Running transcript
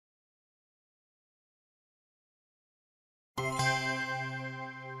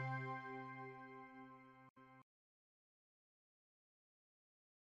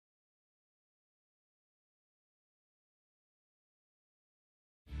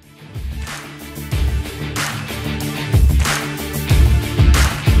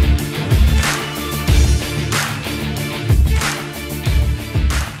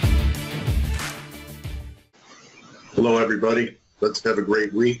Hello, everybody. Let's have a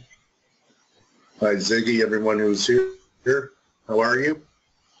great week. Hi, Ziggy, everyone who's here. How are you?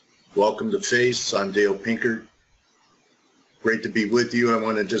 Welcome to FACE. I'm Dale Pinkert. Great to be with you. I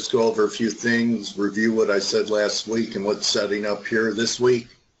want to just go over a few things, review what I said last week and what's setting up here this week.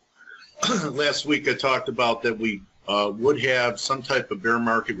 Last week I talked about that we would have some type of bear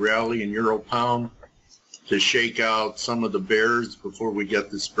market rally in Euro Pound to shake out some of the bears before we get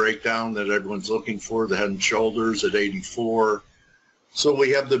this breakdown that everyone's looking for, the head and shoulders at 84. So we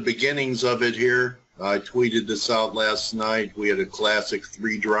have the beginnings of it here. I tweeted this out last night. We had a classic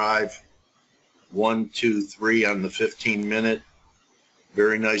 3-drive, 1, 2, 3 on the 15-minute.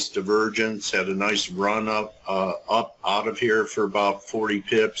 Very nice divergence. Had a nice run up out of here for about 40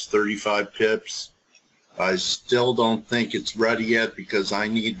 pips, 35 pips. I still don't think it's ready yet because I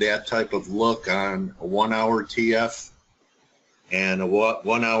need that type of look on a 1-hour TF. And a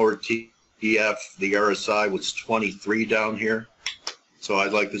 1-hour TF, the RSI was 23 down here. So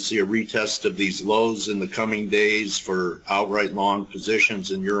I'd like to see a retest of these lows in the coming days for outright long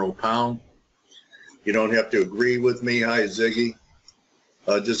positions in Euro Pound. You don't have to agree with me. Hi, Ziggy.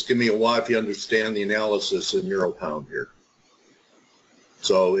 Just give me a Y if you understand the analysis in Euro Pound here.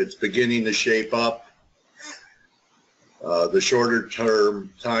 So it's beginning to shape up. The shorter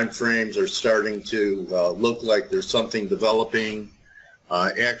term time frames are starting to look like there's something developing.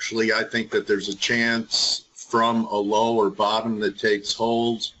 Actually, I think that there's a chance from a low or bottom that takes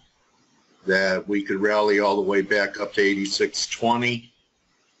hold that we could rally all the way back up to 86.20,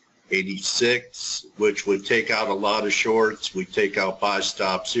 86, which would take out a lot of shorts. We take out buy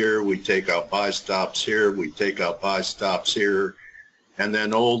stops here, we take out buy stops here, we take out buy stops here, and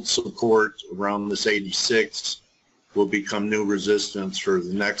then old support around this 86 will become new resistance for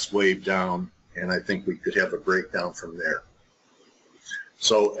the next wave down, and I think we could have a breakdown from there.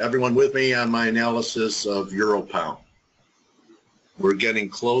 So everyone with me on my analysis of Euro Pound. We're getting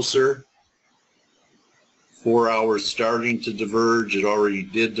closer. 4 hours starting to diverge. It already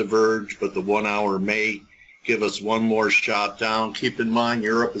did diverge, but the 1 hour may give us one more shot down. Keep in mind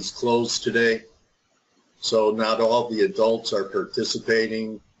Europe is closed today, so not all the adults are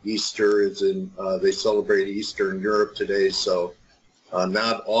participating. Easter is in, they celebrate Easter in Europe today, so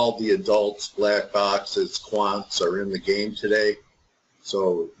not all the adults, black boxes, quants are in the game today.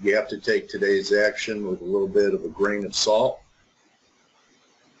 So you have to take today's action with a little bit of a grain of salt.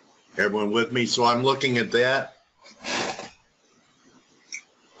 Everyone with me? So I'm looking at that.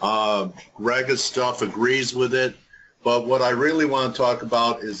 Grega's stuff agrees with it, but what I really want to talk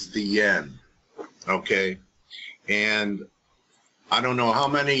about is the yen, okay? And I don't know how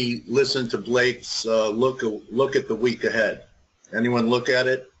many listen to Blake's look at the week ahead. Anyone look at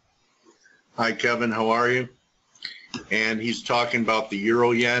it? Hi, Kevin. How are you? And he's talking about the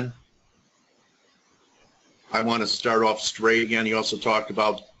euro yen. I want to start off straight again. He also talked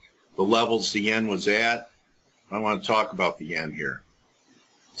about the levels the yen was at. I want to talk about the yen here.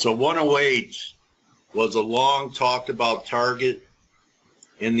 So 108 was a long talked about target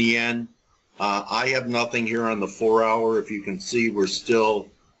in the yen. I have nothing here on the 4 hour. If you can see, we're still,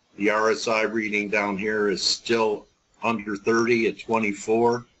 the RSI reading down here is still under 30 at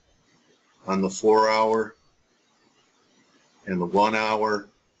 24 on the 4 hour. And the 1 hour,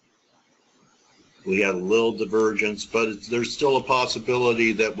 we had a little divergence, but there's still a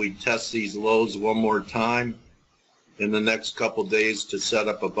possibility that we test these lows one more time in the next couple days to set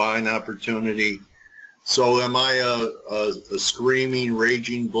up a buying opportunity. So am I a screaming,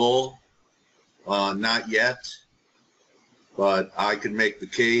 raging bull? Not yet, but I could make the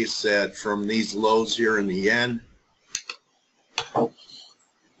case that from these lows here in the yen,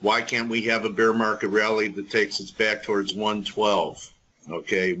 why can't we have a bear market rally that takes us back towards 112?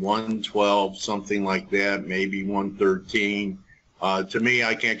 Okay, 112, something like that, maybe 113. To me,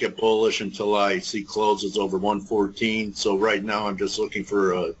 I can't get bullish until I see closes over 114. So right now, I'm just looking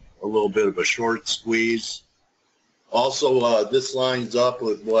for a little bit of a short squeeze. Also, this lines up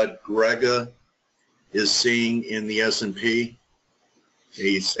with what Grega is seeing in the S&P.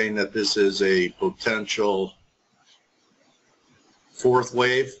 He's saying that this is a potential fourth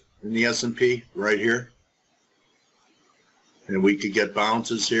wave in the S&P right here, and we could get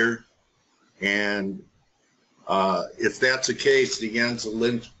bounces here. And if that's the case, the yen's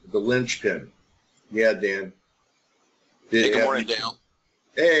the linchpin. Yeah, Dan. Hey, good morning, Dale.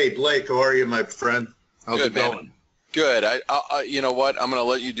 Hey, Blake, how are you, my friend? How's it going? Man. Good. You know what? I'm going to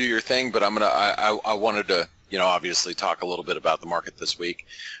let you do your thing, but I wanted to, obviously talk a little bit about the market this week.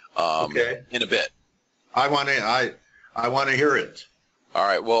 Okay. In a bit. I want to hear it. All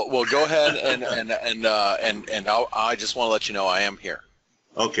right. Well, go ahead and I just want to let you know I am here.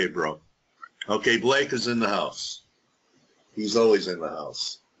 Okay, bro. Okay, Blake is in the house. He's always in the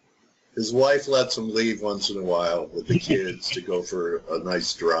house. His wife lets him leave once in a while with the kids to go for a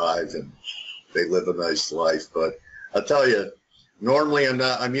nice drive, and they live a nice life. But I'll tell you, normally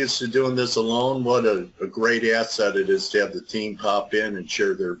I'm used to doing this alone. What a great asset it is to have the team pop in and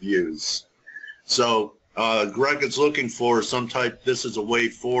share their views. So Greg is looking for some type, this is a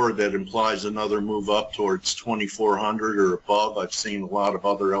wave forward that implies another move up towards 2,400 or above. I've seen a lot of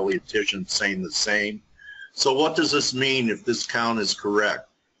other Elliottians saying the same. So what does this mean if this count is correct?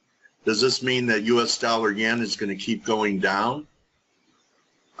 Does this mean that US dollar yen is going to keep going down?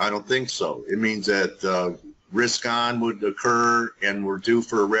 I don't think so. It means that risk on would occur and we're due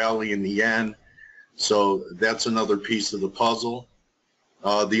for a rally in the yen. So that's another piece of the puzzle.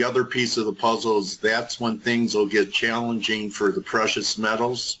 The other piece of the puzzle is that's when things will get challenging for the precious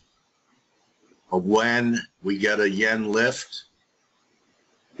metals. When we get a yen lift.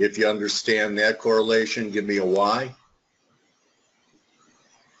 If you understand that correlation, give me a Y.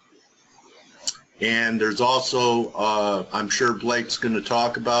 And there's also, I'm sure Blake's going to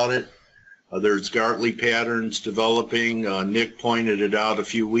talk about it. There's Gartley patterns developing. Nick pointed it out a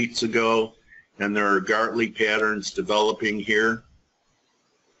few weeks ago. And there are Gartley patterns developing here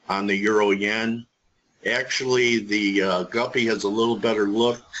on the euro yen. Actually, the Guppy has a little better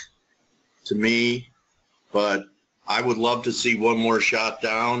look to me, but I would love to see one more shot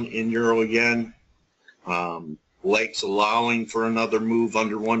down in euro yen. Blake's allowing for another move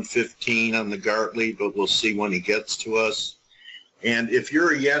under 115 on the Gartley, but we'll see when he gets to us. And if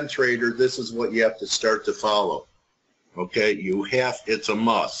you're a yen trader, this is what you have to start to follow. Okay, it's a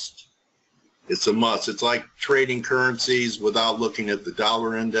must. It's a must. It's like trading currencies without looking at the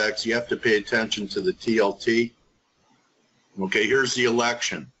dollar index. You have to pay attention to the TLT. Okay, here's the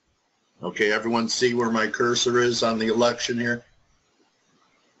election. Okay, everyone see where my cursor is on the election here?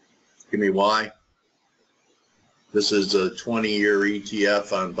 Give me Y. This is a 20-year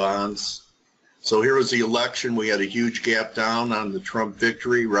ETF on bonds. So here was the election. We had a huge gap down on the Trump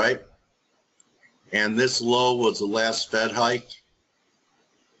victory, right? And this low was the last Fed hike.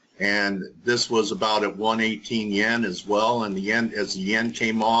 And this was about at 118 yen as well. And the yen, as the yen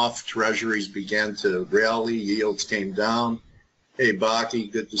came off, treasuries began to rally, yields came down. Hey,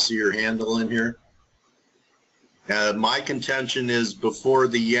 Baki, good to see your handle in here. My contention is before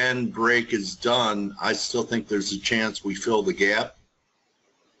the yen break is done, I still think there's a chance we fill the gap.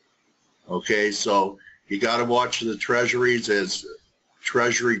 Okay, so you got to watch the treasuries. As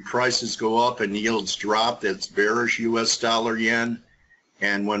treasury prices go up and yields drop, that's bearish US dollar yen.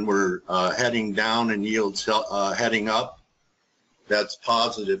 And when we're heading down and yields heading up, that's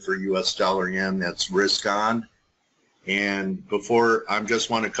positive for US dollar yen. That's risk on. And before, I just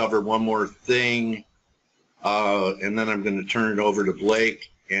want to cover one more thing. And then I'm going to turn it over to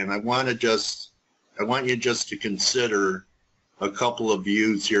Blake. And I want you just to consider a couple of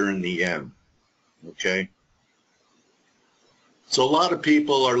views here in the yen. Okay. So a lot of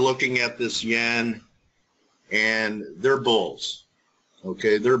people are looking at this yen and they're bulls.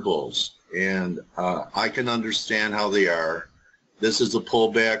 Okay, they're bulls. And I can understand how they are. This is a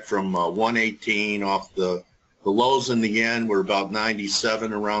pullback from 118 off the lows in the yen were about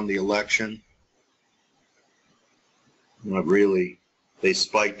 97 around the election. Not really. They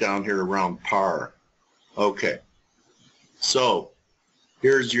spiked down here around par. Okay. So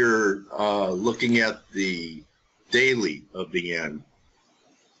here's your looking at the daily of the yen.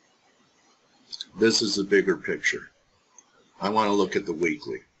 This is the bigger picture. I want to look at the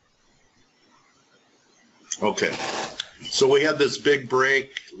weekly. Okay. So we had this big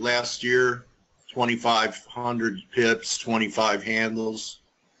break last year, 2,500 pips, 25 handles.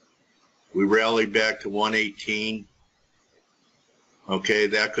 We rallied back to 118. Okay,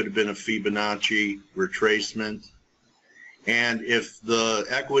 that could have been a Fibonacci retracement. And if the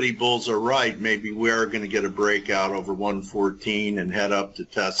equity bulls are right, maybe we are going to get a breakout over 114 and head up to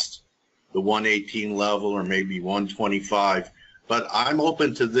test the 118 level or maybe 125. But I'm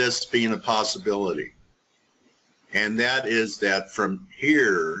open to this being a possibility. And that is that from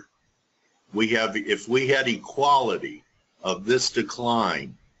here, we have, if we had equality of this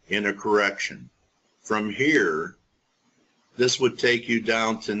decline in a correction, from here, this would take you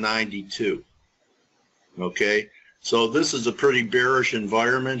down to 92. Okay, so this is a pretty bearish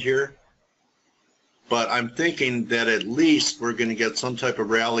environment here. But I'm thinking that at least we're going to get some type of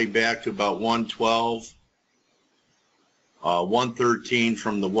rally back to about 112, 113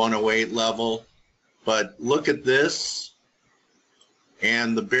 from the 108 level. But look at this.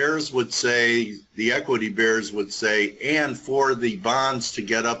 And the bears would say, the equity bears would say, and for the bonds to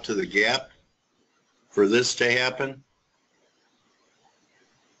get up to the gap, for this to happen,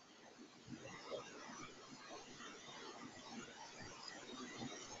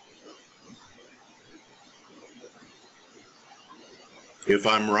 if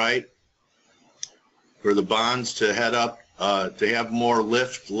I'm right, for the bonds to head up, to have more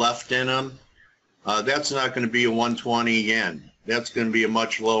lift left in them. That's not going to be a 120 yen. That's going to be a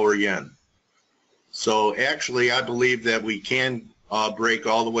much lower yen. So actually, I believe that we can break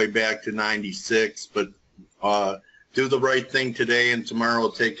all the way back to 96, but do the right thing today and tomorrow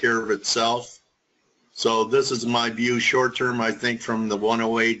will take care of itself. So this is my view short term. I think from the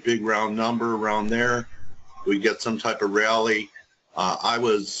 108 big round number around there, we get some type of rally. I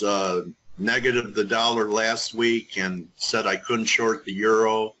was negative the dollar last week and said I couldn't short the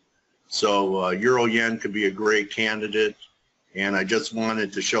euro. So euro yen could be a great candidate. And I just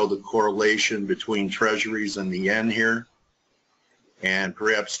wanted to show the correlation between treasuries and the yen here. And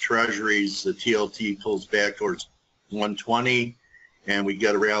perhaps treasuries, the TLT pulls back towards 120, and we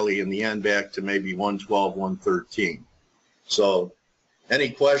get a rally in the yen back to maybe 112, 113. So any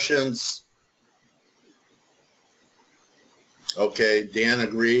questions? Okay, Dan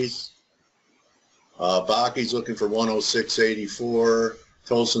agrees. Baki's looking for 106.84.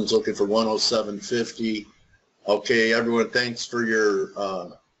 Tolson's looking for 107.50. Okay, everyone, thanks for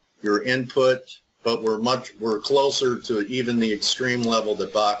your input, but we're closer to even the extreme level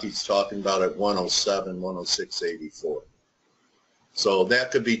that Baki's talking about at 107, 106.84. So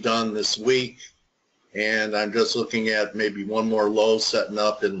that could be done this week, and I'm just looking at maybe one more low setting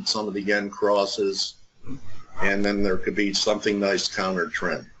up in some of the yen crosses, and then there could be something nice counter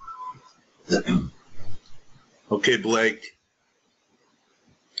trend. Okay, Blake.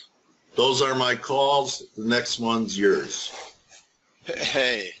 Those are my calls. The next one's yours.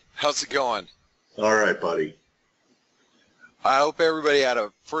 Hey, how's it going? All right, buddy. I hope everybody had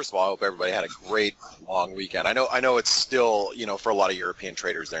first of all, I hope everybody had a great long weekend. I know it's still, for a lot of European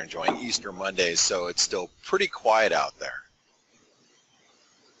traders, they're enjoying Easter Mondays, so it's still pretty quiet out there.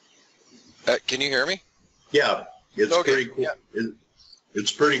 Can you hear me? Yeah, it's okay. Pretty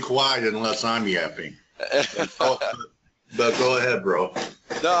it's pretty quiet unless I'm yapping. But go ahead, bro.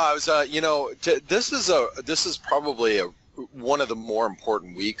 No, I was, this is probably one of the more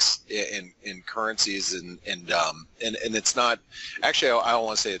important weeks in currencies, and it's not actually. I don't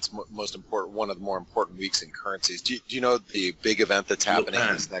want to say it's most important. One of the more important weeks in currencies. Do you know the big event that's happening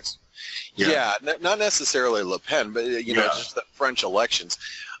this next? Yeah, not necessarily Le Pen, but just the French elections.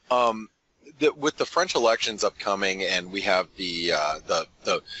 With the French elections upcoming, and we have the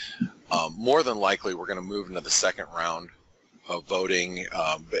more than likely we're going to move into the second round of voting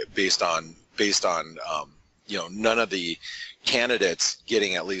based on none of the candidates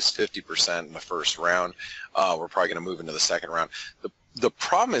getting at least 50% in the first round. We're probably going to move into the second round. The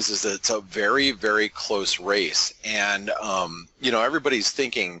problem is that it's a very, very close race, and everybody's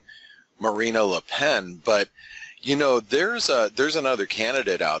thinking Marine Le Pen, but there's another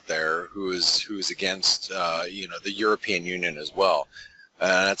candidate out there who's against the European Union as well,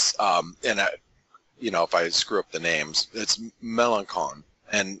 and it's if I screw up the names, it's Mélenchon,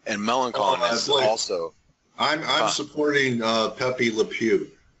 and Mélenchon is also. I'm supporting Pepe Le Pew.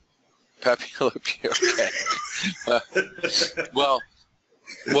 Pepe Le Pew. Okay. well,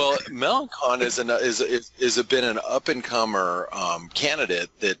 Mélenchon is been an up and comer candidate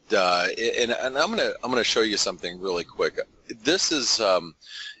that, and I'm gonna show you something really quick. This is,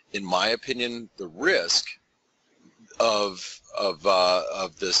 in my opinion, the risk of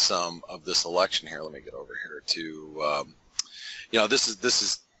this election here. Let me get over here to this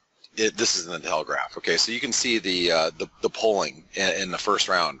is in the Telegraph. Okay, so you can see the polling in the first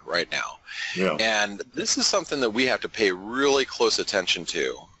round right now. Yeah. And this is something that we have to pay really close attention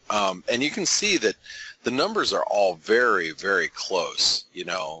to. And you can see that the numbers are all very, very close,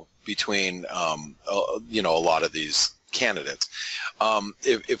 between a lot of these candidates.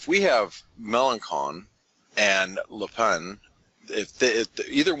 If we have Mélenchon and Le Pen, if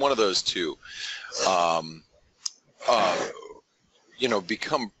either one of those two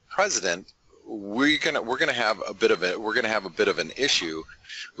become president, we're gonna have a bit of an issue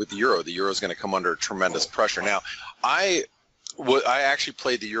with the euro. The euro is going to come under tremendous pressure. Now, I actually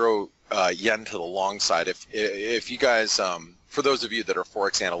played the euro yen to the long side. If you guys, for those of you that are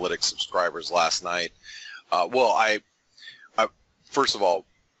ForexAnalytix subscribers last night, I first of all,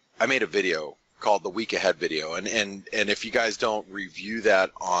 I made a video called the Week Ahead video, and if you guys don't review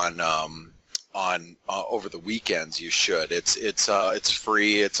that on over the weekends, you should. It's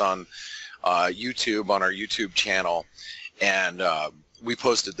free. It's on YouTube, on our YouTube channel, and we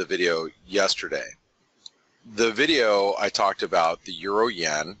posted the video yesterday. The video, I talked about the euro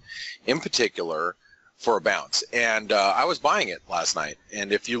yen in particular for a bounce, and I was buying it last night.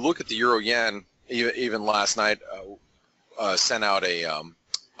 And if you look at the euro yen, even last night, sent out a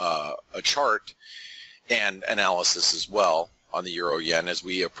chart and analysis as well on the euro yen as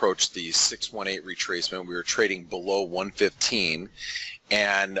we approached the 618 retracement. We were trading below 115,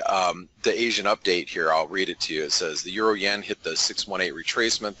 and the Asian update here, I'll read it to you. It says the euro yen hit the 618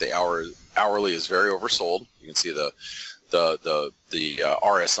 retracement. The hourly is very oversold. You can see the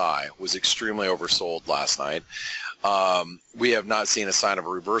RSI was extremely oversold last night. We have not seen a sign of a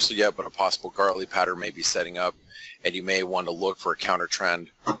reversal yet, but a possible Gartley pattern may be setting up, and you may want to look for a counter trend.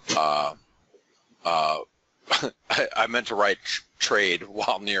 I meant to write trade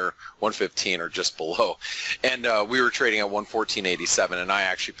while near 115 or just below, and we were trading at 114.87, and I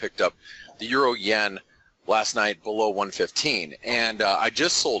actually picked up the euro yen last night below 115, and I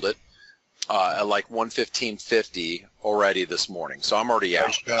just sold it at like 115.50 already this morning, so I'm already out.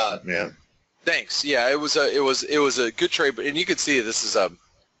 Nice shot, man. Thanks. Yeah, it was a good trade, but and you can see this is a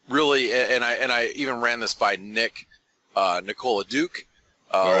really, and I even ran this by Nicola Duke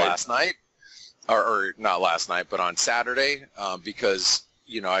last night, or not last night, but on Saturday, because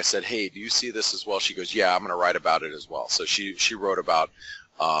I said, hey, do you see this as well? She goes, yeah, I'm going to write about it as well. So she wrote about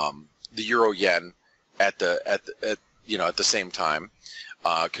the euro yen at the same time,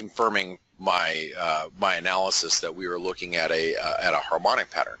 confirming my analysis that we were looking at a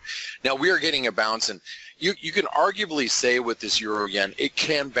harmonic pattern. Now we are getting a bounce, and you can arguably say with this euro yen it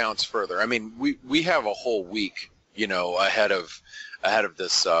can bounce further. I mean, we have a whole week ahead of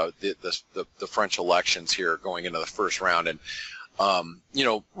this the French elections here going into the first round, and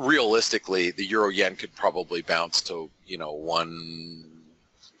realistically the euro yen could probably bounce to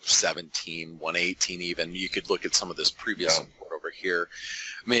 117, 118 even. You could look at some of this previous support over here.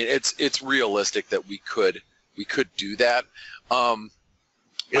 I mean, it's realistic that we could do that.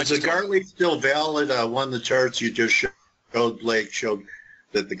 Is the Gartley still valid? One of the charts you just showed, Blake, showed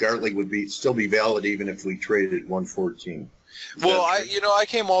that the Gartley would still be valid even if we traded at 114. Well, I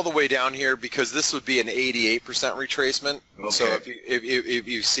came all the way down here because this would be an 88% retracement. Okay. So if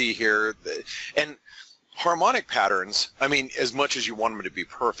you see here, and harmonic patterns, I mean, as much as you want them to be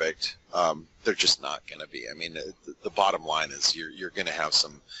perfect, they're just not going to be. I mean, the bottom line is you're going to have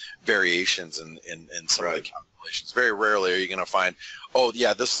some variations in some of the calculations. Very rarely are you going to find, oh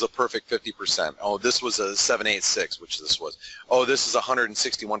yeah, this is a perfect 50%. Oh, this was a 786, which this was. Oh, this is a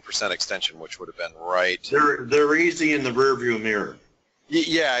 161% extension, which would have been right. They're easy in the rearview mirror.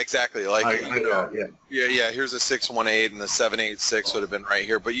 Yeah, exactly. Like I know. Yeah. Here's a 618, and the 786 would have been right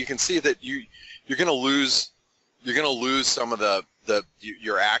here. But you can see that you're going to lose some of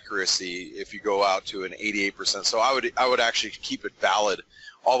your accuracy if you go out to an 88%. So I would actually keep it valid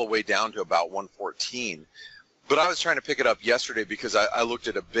all the way down to about 114. But I was trying to pick it up yesterday because I looked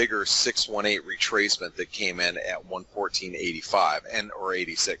at a bigger 618 retracement that came in at 114.85 or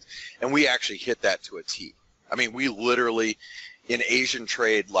 86, and we actually hit that to a T. I mean, we literally in Asian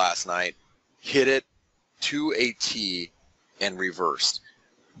trade last night hit it to a T and reversed.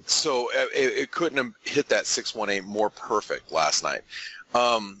 So it couldn't have hit that 618 more perfect last night,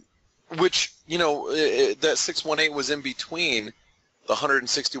 which, that 618 was in between the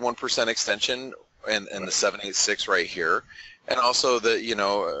 161% extension and the 786 right here, and also the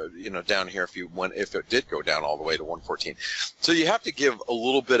down here if it did go down all the way to 114. So you have to give a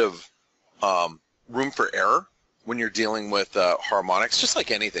little bit of room for error when you're dealing with harmonics, just like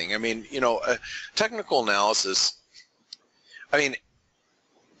anything. I mean, technical analysis, I mean,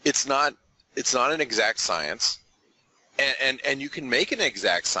 it's not an exact science, and you can make an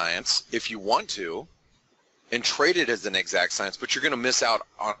exact science if you want to and trade it as an exact science, but you're going to miss out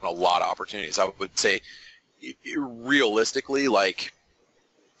on a lot of opportunities. I would say realistically, like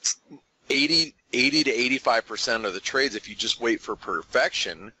 80 to 85% of the trades, if you just wait for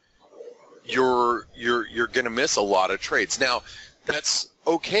perfection, you're going to miss a lot of trades. Now, that's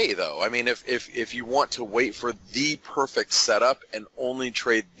okay though. I mean, if you want to wait for the perfect setup and only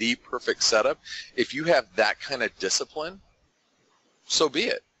trade the perfect setup, if you have that kind of discipline, so be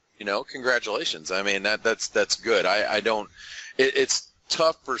it. Congratulations. I mean, that's good. I don't. It's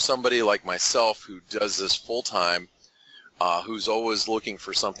tough for somebody like myself who does this full time, who's always looking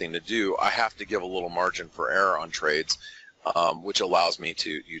for something to do. I have to give a little margin for error on trades, which allows me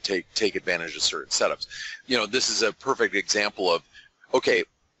to take advantage of certain setups. This is a perfect example of, okay,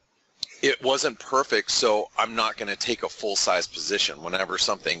 it wasn't perfect, so I'm not going to take a full-size position whenever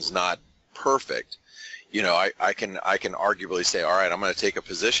something's not perfect. I can arguably say, all right, I'm going to take a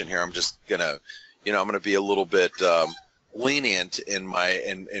position here. I'm just going to, I'm going to be a little bit lenient in my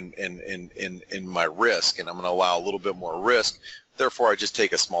in my risk, and I'm going to allow a little bit more risk. Therefore, I just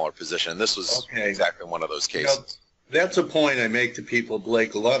take a smaller position. And this was exactly one of those cases. That's a point I make to people,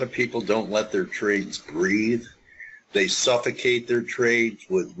 Blake. A lot of people don't let their trades breathe. They suffocate their trades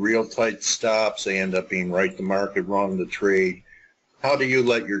with real tight stops. They end up being right the market, wrong the trade. How do you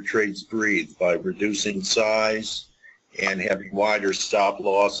let your trades breathe? By reducing size and having wider stop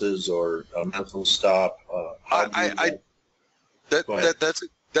losses or a mental stop?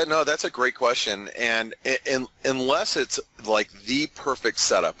 That's a great question, and unless it's like the perfect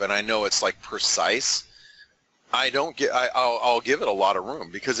setup, and I know it's like precise, I'll give it a lot of room,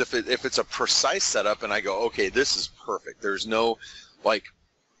 because if it's a precise setup and I go, okay, this is perfect, there's no, like,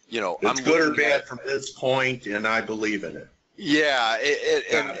 you know, it's good or bad from this point, and I believe in it. Yeah,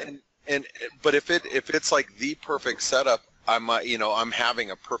 but if it's like the perfect setup, I'm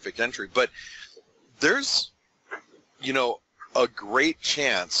having a perfect entry. But there's, you know, a great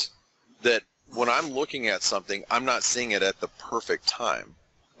chance that when I'm looking at something, I'm not seeing it at the perfect time.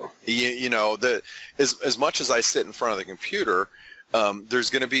 You know, as much as I sit in front of the computer,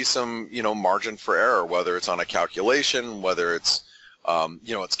 there's going to be some, you know, margin for error, whether it's on a calculation, whether it's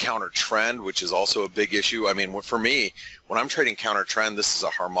you know, it's counter trend, which is also a big issue. I mean, for me, when I'm trading counter trend, this is a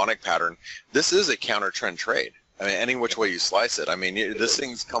harmonic pattern. This is a counter trend trade. I mean, any which way you slice it. I mean, this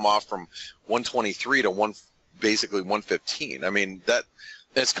thing's come off from 123 to basically 115. I mean,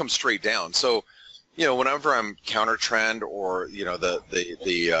 that's come straight down. So, you know, whenever I'm counter trend, or, you know,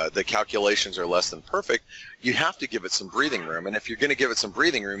 the calculations are less than perfect, you have to give it some breathing room. And if you're going to give it some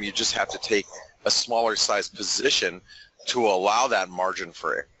breathing room, you just have to take a smaller size position to allow that margin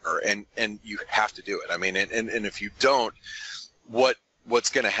for error, and you have to do it. I mean, and if you don't, what's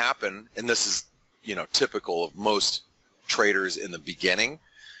going to happen, and this is, you know, typical of most traders in the beginning,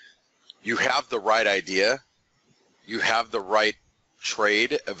 you have the right idea, you have the right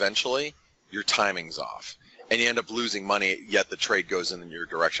trade, eventually your timing's off, and you end up losing money, yet the trade goes in your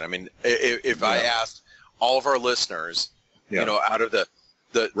direction. I mean, if I asked all of our listeners, you know, out of the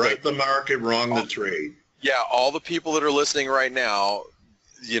right the market, wrong the trade. Yeah, all the people that are listening right now,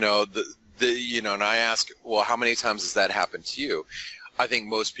 you know, you know, and I ask, well, how many times has that happened to you? I think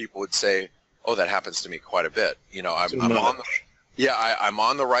most people would say, oh, that happens to me quite a bit. You know, I'm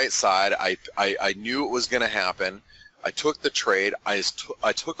on the right side. I knew it was going to happen. I took the trade. I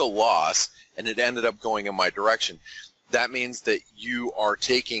took a loss, and it ended up going in my direction. That means that you are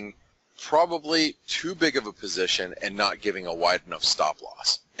taking probably too big of a position and not giving a wide enough stop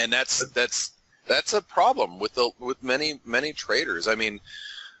loss, and that's a problem with many traders. I mean,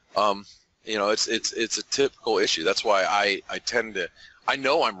 you know, it's a typical issue. That's why I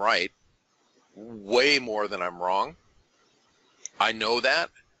know I'm right way more than I'm wrong. I know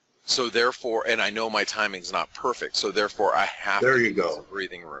that, so therefore, and I know my timing's not perfect, so therefore I have to give some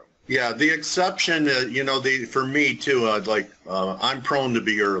breathing room. Yeah, the exception, you know, for me too, I'm prone to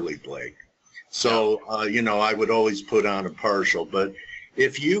be early, Blake. So, you know, I would always put on a partial, but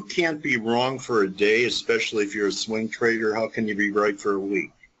if you can't be wrong for a day, especially if you're a swing trader, how can you be right for a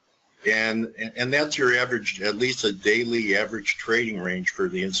week? And that's your average, at least a daily average trading range for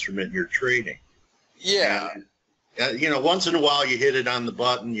the instrument you're trading. Yeah. And, you know, once in a while you hit it on the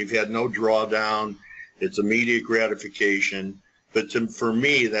button, you've had no drawdown, it's immediate gratification. But for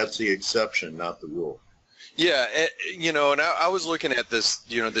me, that's the exception, not the rule. Yeah, you know, and I was looking at this,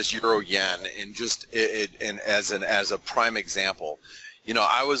 you know, this euro yen, and just and as a prime example. You know,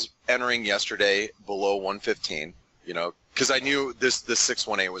 I was entering yesterday below 115, you know, because I knew this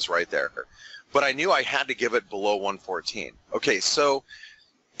 618 was right there. But I knew I had to give it below 114. Okay, so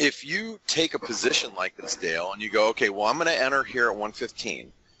if you take a position like this, Dale, and you go, okay, well, I'm going to enter here at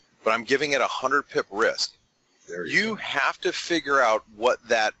 115, but I'm giving it 100 pip risk. You have to figure out what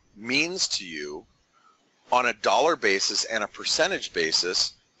that means to you on a dollar basis and a percentage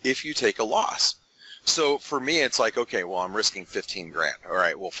basis if you take a loss. So for me, it's like, okay, well, I'm risking 15 grand. All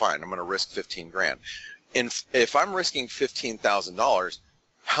right, well, fine, I'm going to risk 15 grand. And if I'm risking $15,000,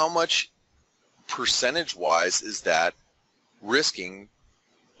 how much percentage-wise is that risking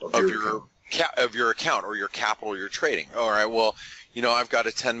of your account or your capital you're trading? All right, well, you know, I've got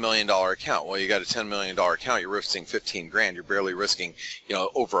a $10 million account. Well, you got a $10 million account, you're risking 15 grand, you're barely risking, you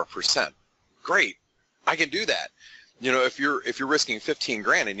know, over 1%. Great, I can do that. You know, if you're risking 15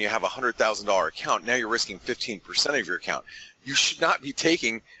 grand and you have a $100,000 account, now you're risking 15% of your account. You should not be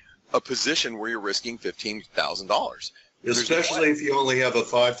taking a position where you're risking $15,000. Especially if you only have a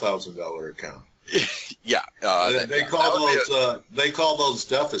 $5,000 account. Yeah. They call those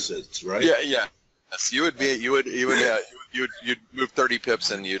deficits, right? Yeah, yeah. Yes, you'd move 30 pips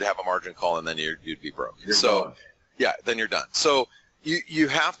and you'd have a margin call, and then you'd be broke. Done. Yeah, then you're done. So you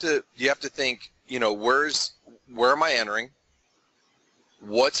have to think, you know, where am I entering?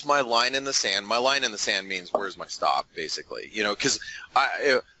 What's my line in the sand? My line in the sand means where's my stop, basically. You know, because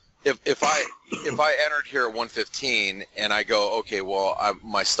if I entered here at 115 and I go, okay, well,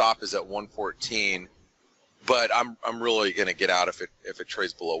 my stop is at 114, but I'm really going to get out if it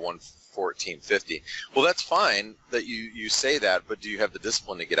trades below 114.50. Well, that's fine that you say that, but do you have the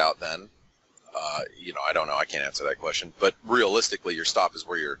discipline to get out then? You know, I don't know. I can't answer that question. But realistically, your stop is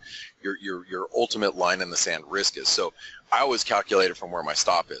where your ultimate line in the sand risk is. So I always calculate it from where my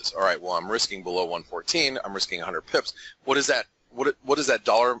stop is. All right. Well, I'm risking below 114. I'm risking 100 pips. What is that? What does that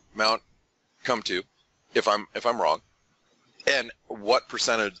dollar amount come to if I'm wrong? And what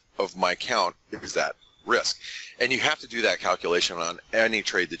percentage of my account is that risk? And you have to do that calculation on any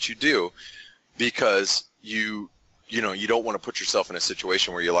trade that you do, because you don't want to put yourself in a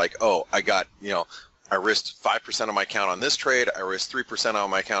situation where you're like, oh, I risked 5% of my account on this trade, I risked 3% on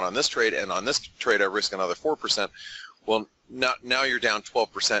my account on this trade, and on this trade I risk another 4%. Well, now you're down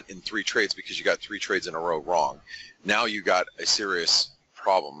 12% in 3 trades because you got 3 trades in a row wrong. Now you got a serious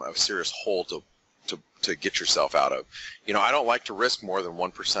problem, a serious hole to get yourself out of. You know, I don't like to risk more than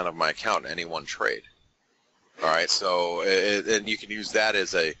 1% of my account in any one trade. All right, so and you can use that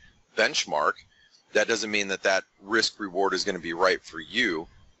as a benchmark. That doesn't mean that risk reward is going to be right for you.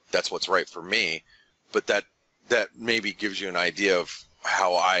 That's what's right for me. But that maybe gives you an idea of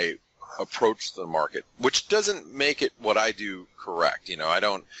how I approach the market, which doesn't make it what I do correct. You know, I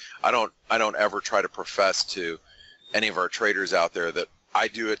don't ever try to profess to any of our traders out there that I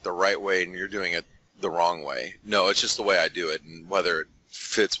do it the right way and you're doing it the wrong way. No, it's just the way I do it, and whether it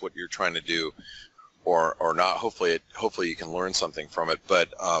fits what you're trying to do or not, hopefully you can learn something from it.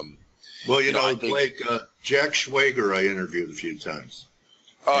 But well, you know, Blake, Jack Schwager I interviewed a few times.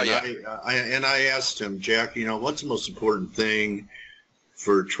 Oh, and yeah. I asked him, Jack, you know, what's the most important thing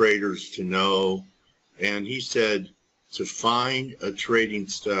for traders to know? And he said to find a trading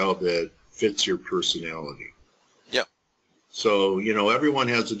style that fits your personality. Yeah. So, you know, everyone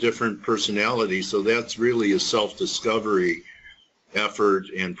has a different personality, so that's really a self-discovery effort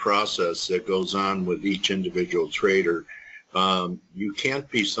and process that goes on with each individual trader. You can't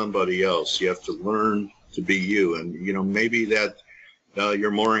be somebody else. You have to learn to be you. And, you know, maybe that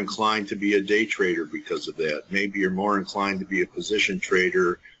you're more inclined to be a day trader because of that. Maybe you're more inclined to be a position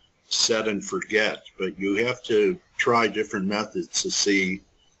trader, set and forget. But you have to try different methods to see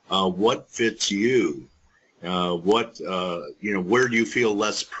what fits you. Where do you feel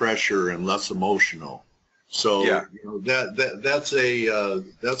less pressure and less emotional? So yeah. You know, that's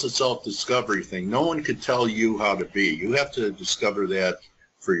a self-discovery thing. No one could tell you how to be. You have to discover that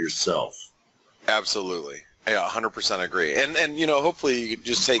for yourself. Absolutely. Yeah, 100% agree. And you know, hopefully you can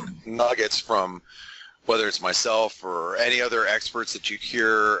just take nuggets from whether it's myself or any other experts that you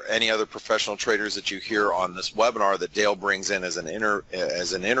hear, any other professional traders that you hear on this webinar that Dale brings in as an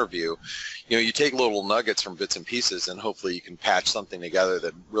interview. You know, you take little nuggets from bits and pieces, and hopefully you can patch something together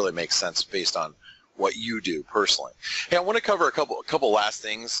that really makes sense based on what you do personally. Hey, I want to cover a couple last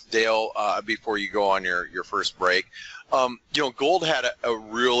things, Dale, before you go on your first break. You know, gold had a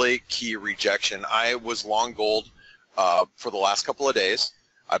really key rejection. I was long gold for the last couple of days.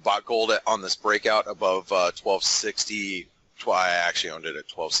 I bought gold on this breakout above 1260. I actually owned it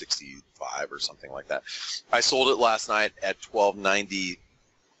at 1265 or something like that. I sold it last night at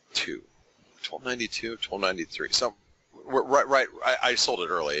 1292, 1293. So right. I sold it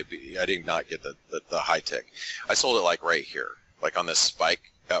early. I did not get the high tick. I sold it like right here, like on this spike.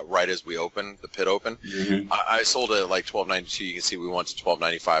 Right as we opened, the pit open, I sold it at like 1292. You can see we went to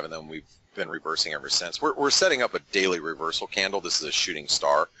 1295, and then we've been reversing ever since. We're setting up a daily reversal candle. This is a shooting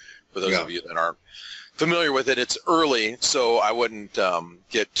star. For those of you that aren't familiar with it, it's early, so I wouldn't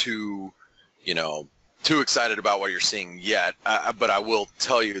get too excited about what you're seeing yet. But I will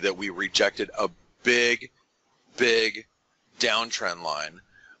tell you that we rejected a big downtrend line,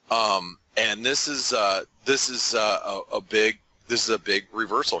 and this is a big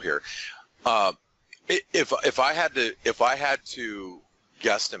reversal here. If I had to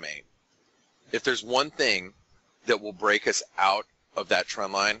guesstimate, if there's one thing that will break us out of that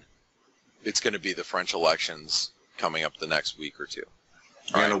trend line, it's going to be the French elections coming up the next week or two.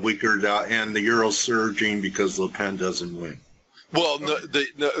 And a week or and the euro surging because Le Pen doesn't win. Well,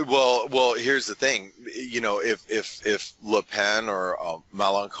 well, here's the thing. You know, if Le Pen or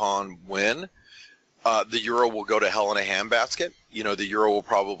Mélenchon win, the euro will go to hell in a handbasket. You know, the euro will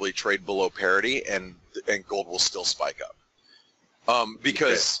probably trade below parity, and gold will still spike up.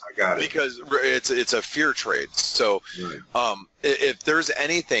 Because it's a fear trade. So if there's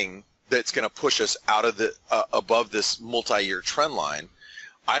anything that's going to push us out of the above this multi-year trend line,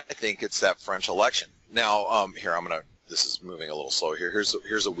 I think it's that French election. Now, here this is moving a little slow here.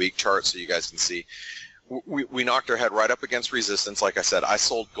 Here's a week chart so you guys can see. we knocked our head right up against resistance. Like I said, I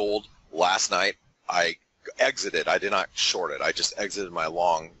sold gold last night. I exited. I did not short it. I just exited my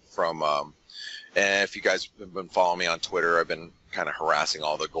long from. And if you guys have been following me on Twitter, I've been kind of harassing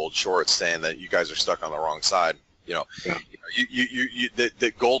all the gold shorts, saying that you guys are stuck on the wrong side. You know, yeah.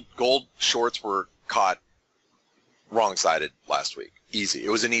 The gold shorts were caught wrong-sided last week. Easy. It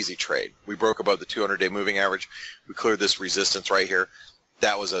was an easy trade. We broke above the 200-day moving average. We cleared this resistance right here.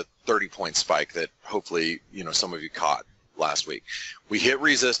 That was a 30-point spike that hopefully, you know, some of you caught last week. We hit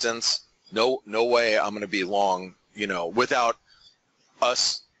resistance. No way I'm going to be long, you know, without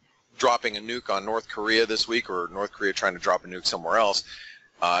us dropping a nuke on North Korea this week, or North Korea trying to drop a nuke somewhere else.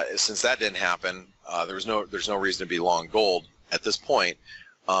 Since that didn't happen, there's no reason to be long gold at this point.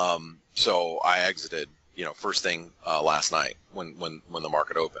 So I exited, you know, first thing last night when the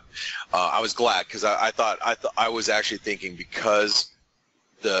market opened. I was glad, because I was actually thinking, because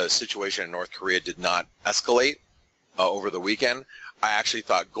the situation in North Korea did not escalate over the weekend, I actually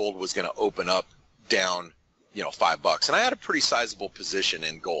thought gold was going to open up down, you know, $5, and I had a pretty sizable position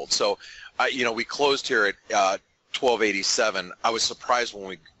in gold. So, you know, we closed here at 1287. I was surprised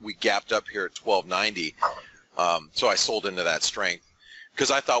when we gapped up here at 1290. So I sold into that strength,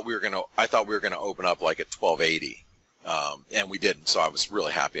 because I thought we were gonna open up like at 1280, and we didn't. So I was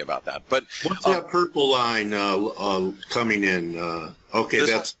really happy about that. But what's that purple line coming in? Okay,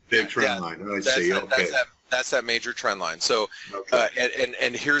 that's the big trend line. I see. Okay. That's that major trend line. So, okay.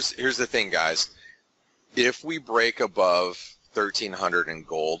 And here's the thing, guys. If we break above 1300 in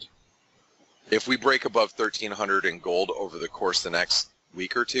gold, if we break above 1300 in gold over the course of the next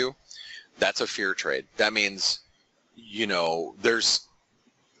week or two, that's a fear trade. That means, you know, there's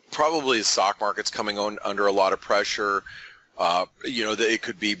probably the stock market's coming on under a lot of pressure. You know, it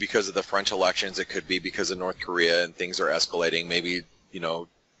could be because of the French elections. It could be because of North Korea and things are escalating. Maybe, you know,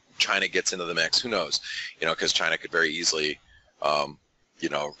 China gets into the mix. Who knows? You know, because China could very easily, you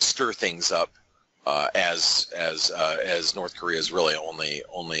know, stir things up. As North Korea's really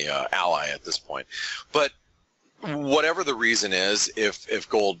only ally at this point. But whatever the reason is, if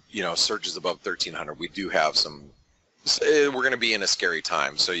gold, you know, surges above 1300, we do have some. We're going to be in a scary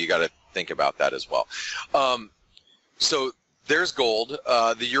time, so you got to think about that as well. So there's gold.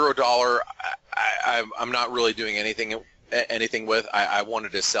 The euro dollar, I'm not really doing anything with. I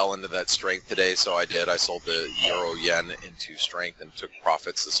wanted to sell into that strength today, so I did. I sold the euro yen into strength and took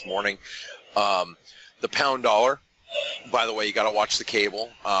profits this morning. The pound dollar, by the way, you got to watch the cable.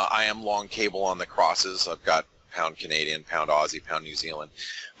 I am long cable on the crosses. I've got pound Canadian, pound Aussie, pound New Zealand.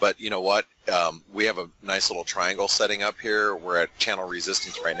 But you know what? We have a nice little triangle setting up here. We're at channel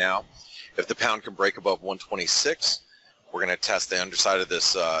resistance right now. If the pound can break above 126, we're going to test the underside of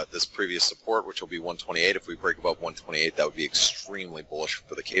this this previous support, which will be 128. If we break above 128, that would be extremely bullish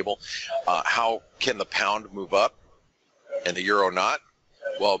for the cable. How can the pound move up and the euro not?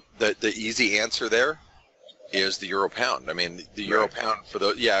 Well, the easy answer there is the euro pound. I mean, the euro pound for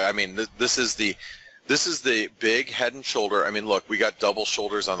the I mean, this is the big head and shoulder. I mean, look, we got double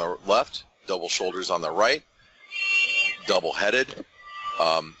shoulders on the left, double shoulders on the right, double headed.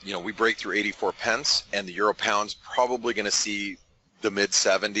 You know, we break through 84 pence, and the euro pound's probably going to see the mid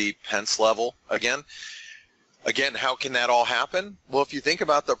 70 pence level again. Again, how can that all happen? Well, if you think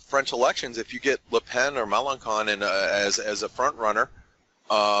about the French elections, if you get Le Pen or Mélenchon in as a front runner,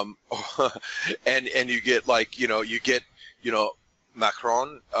 and you get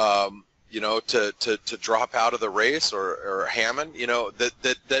Macron, you know, to drop out of the race, or Hammond, you know,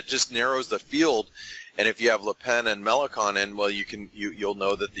 that just narrows the field. And if you have Le Pen and Mélenchon in, well, you'll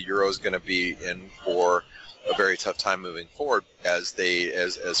know that the euro is going to be in for a very tough time moving forward, as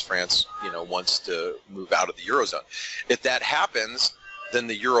France, you know, wants to move out of the eurozone. If that happens, then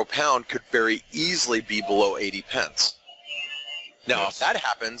the euro pound could very easily be below 80 pence. Now, if that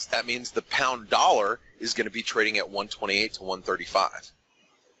happens, that means the pound dollar is going to be trading at 128 to 135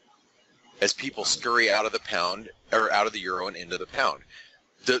 as people scurry out of the pound, or out of the euro and into the pound.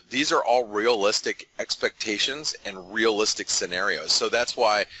 These are all realistic expectations and realistic scenarios. So that's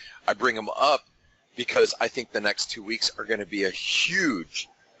why I bring them up, because I think the next 2 weeks are going to be a huge,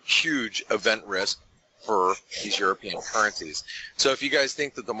 huge event risk for these European currencies. So if you guys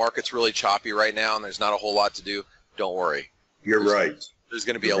think that the market's really choppy right now and there's not a whole lot to do, don't worry. You're right. There's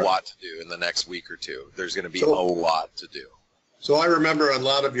going to be a lot to do in the next week or two. There's going to be a lot to do. So I remember a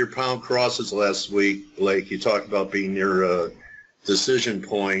lot of your pound crosses last week, Blake, you talked about being near a decision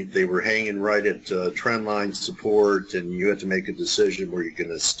point. They were hanging right at trend line support, and you had to make a decision where you're going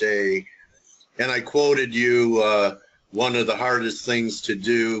to stay. And I quoted you, one of the hardest things to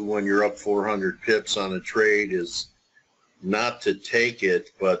do when you're up 400 pips on a trade is not to take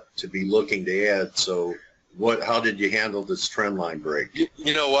it, but to be looking to add. So how did you handle this trend line break?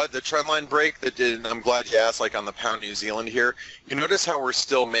 You know what, the trend line break that did, and I'm glad you asked, like on the pound New Zealand here, you notice how we're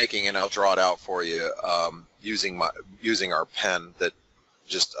still making, and I'll draw it out for you, using our pen that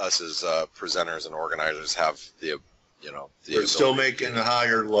just us as presenters and organizers have the, We're still making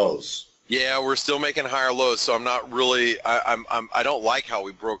higher lows. Yeah, we're still making higher lows, so I'm not really, I don't like how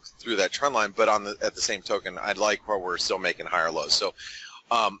we broke through that trend line, but at the same token, I like where we're still making higher lows. So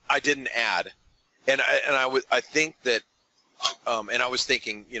I didn't add. And I think that, and I was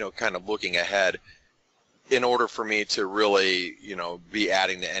thinking, kind of looking ahead, in order for me to really, be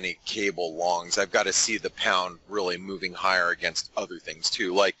adding to any cable longs, I've got to see the pound really moving higher against other things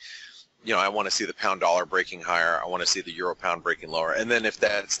too. Like, I want to see the pound dollar breaking higher. I want to see the euro pound breaking lower. And then if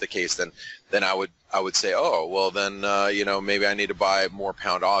that's the case, then I would say, oh, well then, maybe I need to buy more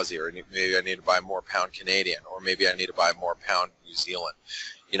pound Aussie, or maybe I need to buy more pound Canadian, or maybe I need to buy more pound New Zealand.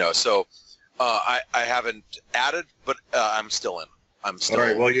 So. I haven't added, but I'm still in. I'm still. All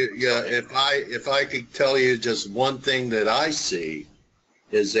right. Well, if I could tell you just one thing that I see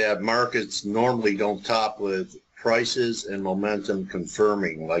is that markets normally don't top with prices and momentum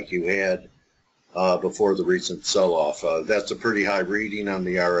confirming like you had before the recent sell-off. That's a pretty high reading on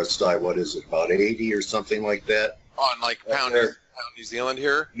the RSI. What is it, about 80 or something like that? On like pound New Zealand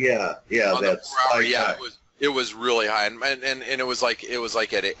here? Yeah, that's yeah. It was really high, and it was like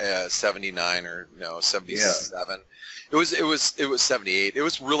at 79 or 77. Yeah. It was 78. It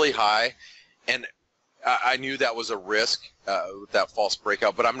was really high, and I knew that was a risk with that false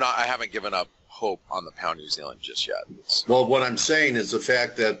breakout. But I haven't given up hope on the pound New Zealand just yet. Well, what I'm saying is the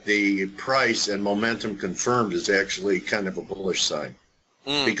fact that the price and momentum confirmed is actually kind of a bullish sign,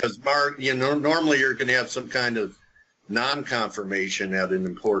 because normally you're going to have some kind of non-confirmation at an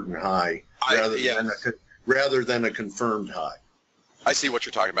important high rather than a confirmed high. I see what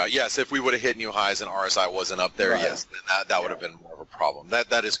you're talking about. Yes, if we would have hit new highs and RSI wasn't up there, yes, then that would have been more of a problem.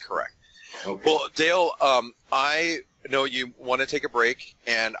 That is correct. Okay. Well, Dale, I know you want to take a break,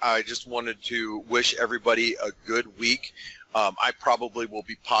 and I just wanted to wish everybody a good week. I probably will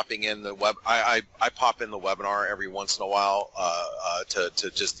be popping in the I pop in the webinar every once in a while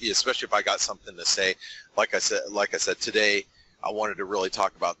to just, especially if I got something to say. Like I said today, I wanted to really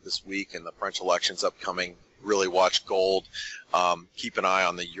talk about this week and the French elections upcoming. Really watch gold. Keep an eye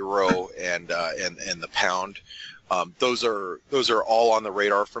on the euro and the pound. Those are all on the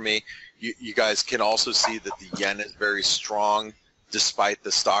radar for me. You guys can also see that the yen is very strong despite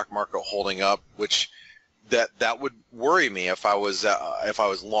the stock market holding up, which that would worry me if I was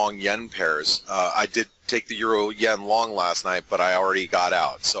long yen pairs. I did take the euro yen long last night, but I already got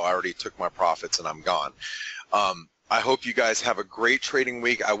out, so I already took my profits and I'm gone. I hope you guys have a great trading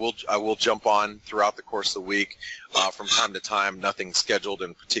week. I will jump on throughout the course of the week from time to time. Nothing scheduled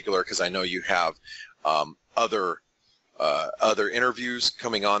in particular because I know you have other interviews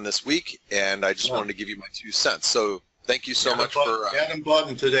coming on this week, and I just wanted to give you my 2 cents. So thank you so much for Adam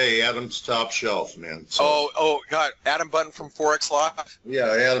Button today. Adam's top shelf, man. So, oh God, Adam Button from Forex Live. Yeah,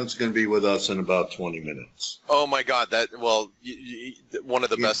 Adam's going to be with us in about 20 minutes. Oh my God, one of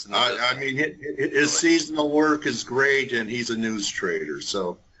the best in the business. I mean, his seasonal work is great, and he's a news trader.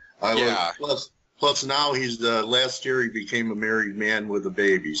 So plus now last year he became a married man with a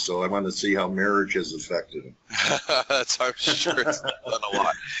baby. So I want to see how marriage has affected him. I'm sure it's done a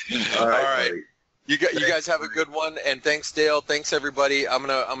lot. All right. You guys have a good one, and thanks, Dale. Thanks, everybody. I'm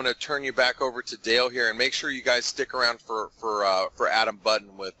gonna turn you back over to Dale here, and make sure you guys stick around for Adam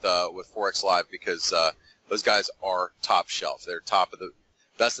Button with Forex Live, because those guys are top shelf. They're top of the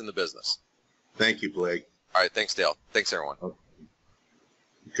best in the business. Thank you, Blake. All right, thanks, Dale. Thanks, everyone.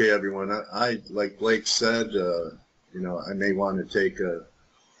 Okay, everyone. I like Blake said, I may want to take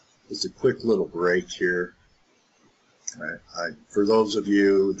just a quick little break here. For those of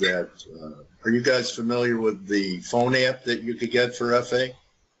you that are you guys familiar with the phone app that you could get for FA?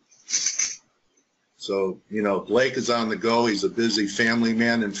 So, Blake is on the go. He's a busy family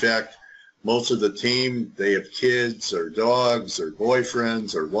man. In fact, most of the team, they have kids or dogs or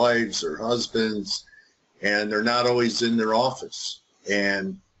boyfriends or wives or husbands, and they're not always in their office.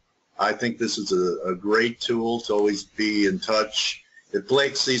 And I think this is a great tool to always be in touch. If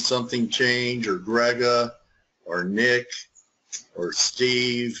Blake sees something change, or Grega, or Nick, or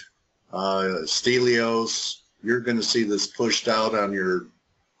Steve, Stelios, you're going to see this pushed out on your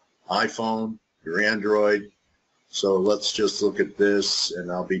iPhone, your Android. So let's just look at this,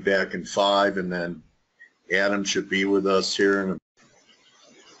 and I'll be back in 5, and then Adam should be with us here in a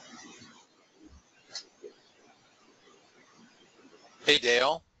Hey,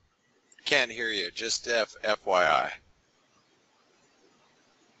 Dale. Can't hear you. Just FYI.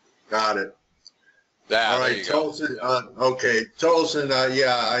 Got it. All right, Tolson. Okay, Tolson.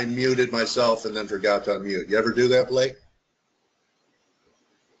 Yeah, I muted myself and then forgot to unmute. You ever do that, Blake?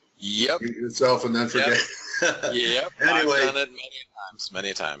 Yep. Mute yourself and then forget. Yep. Anyway, I've done it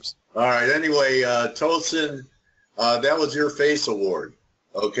many times. All right. Anyway, Tolson, that was your face award.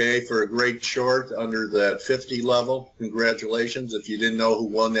 Okay, for a great short under that 50 level. Congratulations. If you didn't know who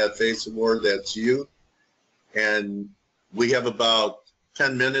won that face award, that's you. And we have about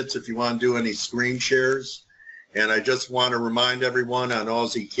 10 minutes if you want to do any screen shares. And I just want to remind everyone on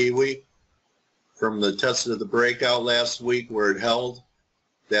Aussie Kiwi from the test of the breakout last week where it held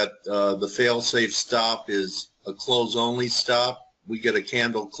that the fail-safe stop is a close-only stop. We get a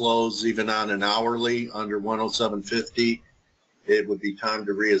candle close even on an hourly under 107.50. It would be time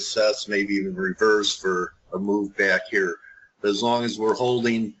to reassess, maybe even reverse for a move back here. But as long as we're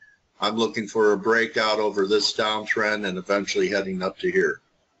holding, I'm looking for a breakout over this downtrend and eventually heading up to here.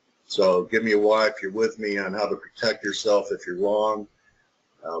 So give me a Y if you're with me on how to protect yourself if you're long.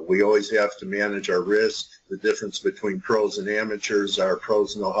 We always have to manage our risk. The difference between pros and amateurs, our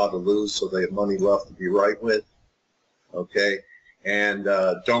pros know how to lose, so they have money left to be right with. Okay? And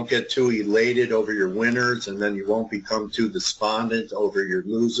don't get too elated over your winners, and then you won't become too despondent over your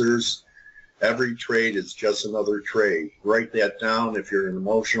losers. Every trade is just another trade. Write that down if you're an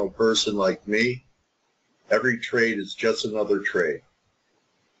emotional person like me. Every trade is just another trade.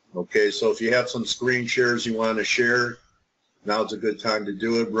 Okay, so if you have some screen shares you want to share, now's a good time to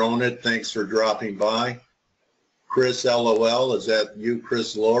do it. Ronit, thanks for dropping by. Chris, LOL, is that you,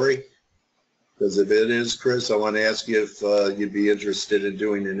 Chris Laurie? Because if it is, Chris, I want to ask you if you'd be interested in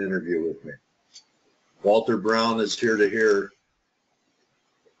doing an interview with me. Walter Brown is here to hear.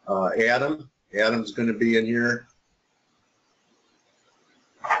 Adam's going to be in here.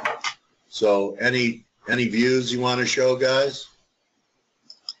 So any views you want to show, guys?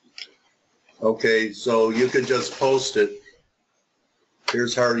 Okay, so you can just post it.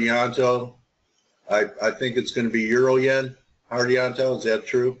 Here's Hardianto. I think it's going to be Euro Yen. Hardianto, is that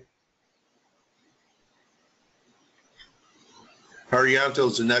true?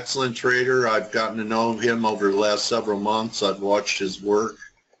 Hardianto's an excellent trader. I've gotten to know him over the last several months. I've watched his work.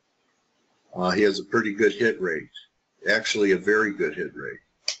 He has a pretty good hit rate, actually a very good hit rate.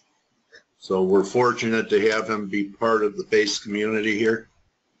 So we're fortunate to have him be part of the base community here.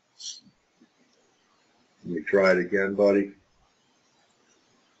 Let me try it again, buddy.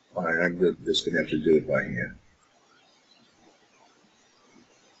 All right, I'm just going to have to do it by hand.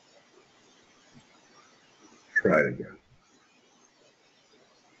 Try it again.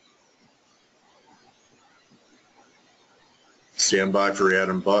 Stand by for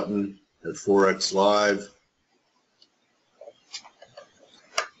Adam Button at Forex Live.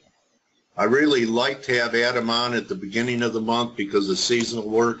 I really like to have Adam on at the beginning of the month because the seasonal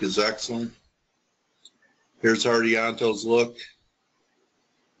work is excellent. Here's Hardianto's look.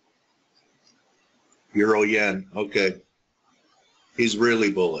 Euro Yen, okay. He's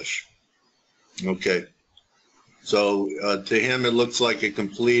really bullish. Okay. So to him, it looks like it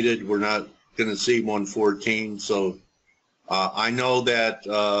completed. We're not going to see 114. So I know that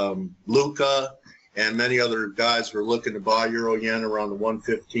Luca and many other guys were looking to buy Euro Yen around the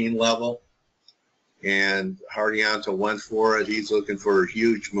 115 level. And Hardianto went for it. He's looking for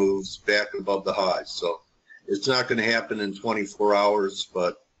huge moves back above the highs. So it's not going to happen in 24 hours,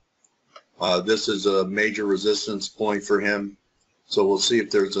 but this is a major resistance point for him. So we'll see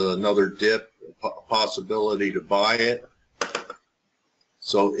if there's another dip, a possibility to buy it.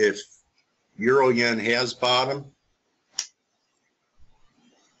 So if Euro Yen has bottom,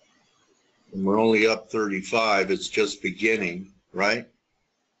 and we're only up 35, it's just beginning, right?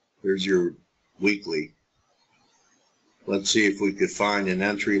 There's your weekly. Let's see if we could find an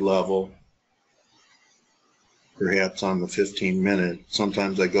entry level, perhaps on the 15-minute.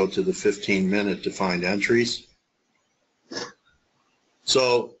 Sometimes I go to the 15-minute to find entries.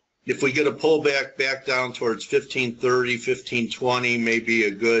 So if we get a pullback back down towards 1530, 1520, maybe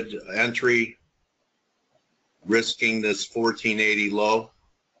a good entry, risking this 1480 low.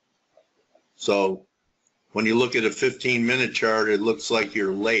 So when you look at a 15-minute chart, it looks like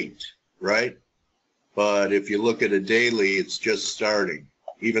you're late, right? But if you look at a daily, it's just starting,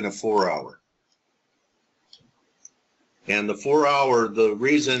 even a 4-hour. And the 4-hour, the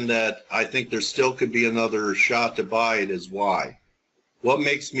reason that I think there still could be another shot to buy it is why. What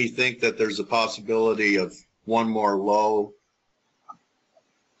makes me think that there's a possibility of one more low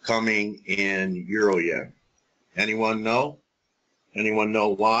coming in Euro Yen? Anyone know? Anyone know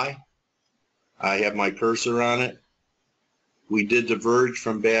why? I have my cursor on it. We did diverge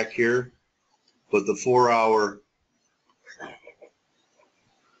from back here, but the 4-hour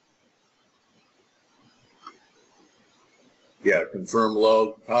Yeah, confirm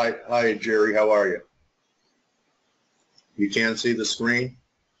low. Hi, Jerry. How are you? You can't see the screen?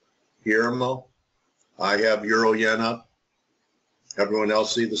 Guillermo? I have Euro Yen up. Everyone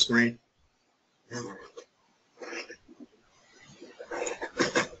else see the screen?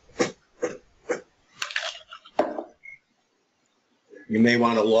 You may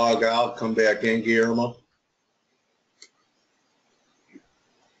want to log out, come back in, Guillermo.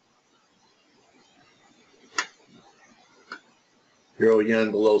 Euro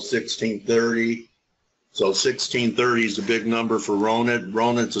Yen below 1630. So 1630 is a big number for Ronit.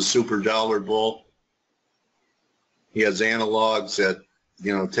 Ronit's a super dollar bull. He has analogs that,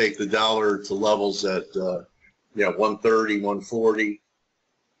 you know, take the dollar to levels at, 130, 140.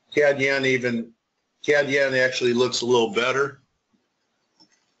 CAD Yen actually looks a little better.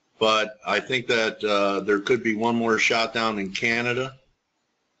 But I think that there could be one more shot down in Canada.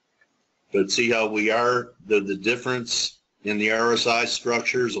 But see how we are, the difference in the RSI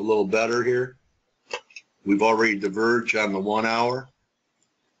structure is a little better here. We've already diverged on the 1 hour.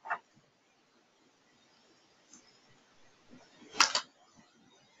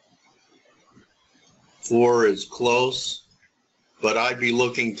 Four is close, but I'd be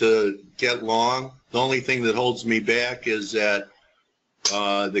looking to get long. The only thing that holds me back is that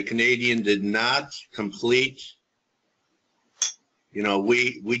the Canadian did not complete. You know,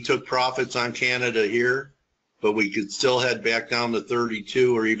 we took profits on Canada here, but we could still head back down to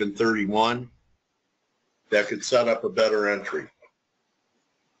 32 or even 31. That could set up a better entry.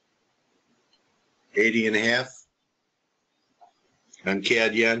 80.5 on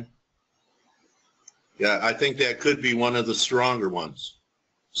CAD Yen. Yeah, I think that could be one of the stronger ones.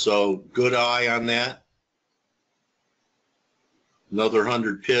 So good eye on that. Another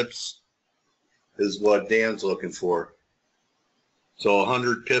 100 pips is what Dan's looking for. So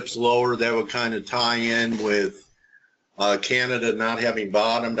 100 pips lower, that would kind of tie in with Canada not having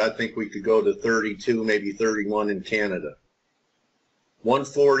bottomed. I think we could go to 32, maybe 31 in Canada.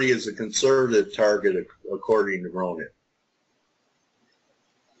 140 is a conservative target according to Ronit.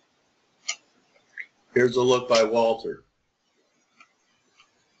 Here's a look by Walter.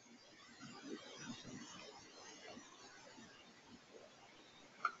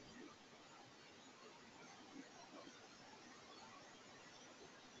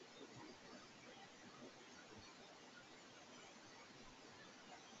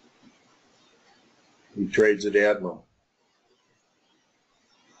 He trades at Admiral.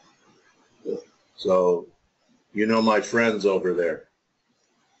 So, you know my friends over there.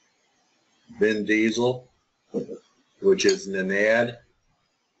 Vin Diesel, which is Nanad,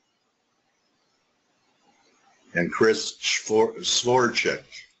 and Chris Svorchik.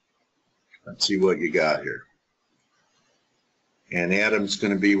 Let's see what you got here. And Adam's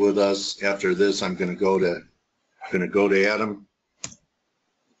going to be with us after this. I'm going to go to Adam.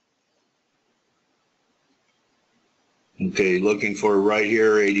 Okay, looking for right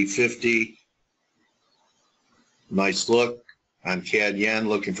here, 80.50. Nice look on CAD Yen,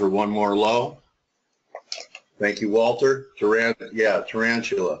 looking for one more low. Thank you, Walter.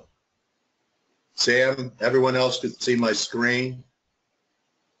 Tarantula. Sam, everyone else could see my screen,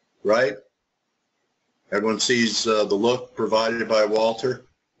 right? Everyone sees the look provided by Walter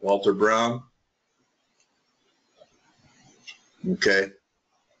Brown. Okay.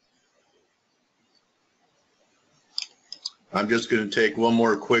 I'm just going to take one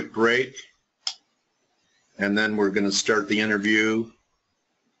more quick break, and then we're going to start the interview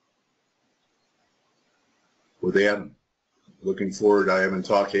with Adam. Looking forward. I haven't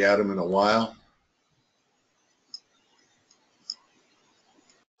talked to Adam in a while.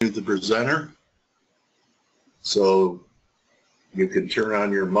 The presenter, so you can turn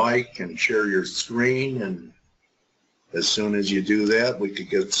on your mic and share your screen, and as soon as you do that, we could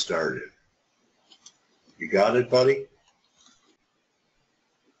get started. You got it, buddy?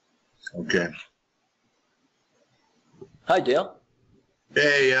 Okay. Hi, Dale.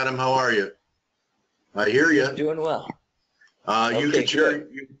 Hey, Adam, how are you? I hear you. Doing well. You could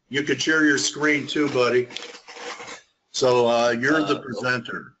share your screen too, buddy. So you're the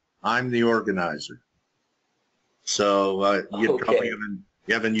presenter. I'm the organizer. So you probably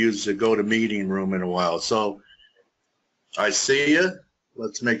haven't used the GoToMeeting room in a while. So I see you.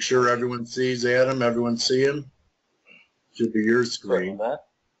 Let's make sure everyone sees Adam. Everyone see him? Should be your screen.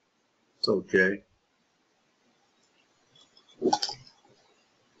 It's okay.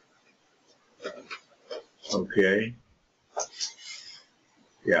 Okay.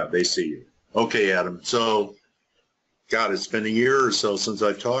 Yeah, they see you. Okay, Adam. So, God, it's been a year or so since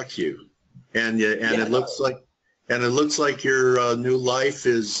I've talked to you, and it looks like your new life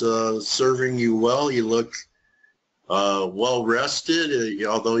is serving you well. You look well rested,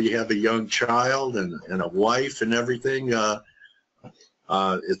 although you have a young child and a wife and everything.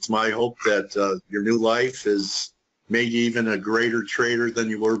 It's my hope that your new life is made you even a greater trader than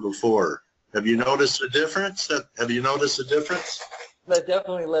you were before. Have you noticed a difference? But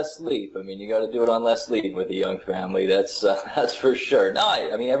definitely less sleep. I mean, you got to do it on less sleep with a young family. That's for sure. No,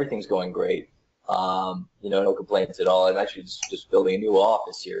 I mean, everything's going great. No complaints at all. I'm actually just building a new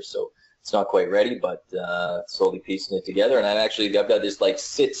office here, so it's not quite ready, but slowly piecing it together. And I've got this like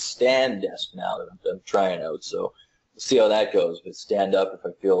sit-stand desk now that I'm trying out. So we'll see how that goes. But stand up if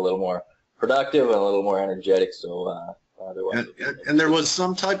I feel a little more productive and a little more energetic. So. And there was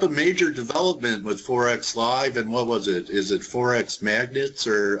some type of major development with Forex Live, and what was it? Is it Forex Magnets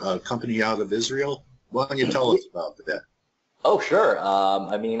or a company out of Israel? Why don't you tell us about that? Oh, sure.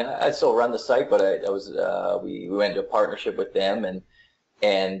 I mean, I still run the site, but we went into a partnership with them, and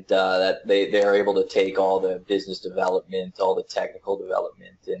that they are able to take all the business development, all the technical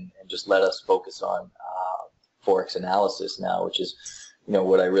development, and just let us focus on Forex analysis now, which is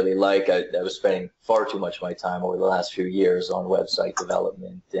what I really like. I was spending far too much of my time over the last few years on website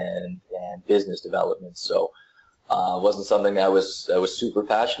development and business development. So it wasn't something I was super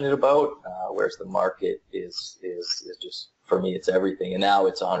passionate about. Whereas the market is just, for me, it's everything. And now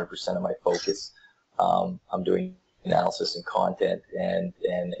it's 100% of my focus. I'm doing analysis and content and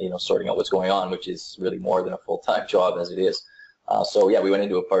sorting out what's going on, which is really more than a full-time job as it is. So yeah, we went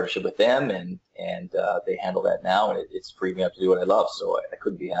into a partnership with them, and they handle that now, and it's freed me up to do what I love. So I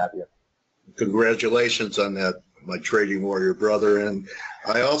couldn't be happier. Congratulations on that, my trading warrior brother. And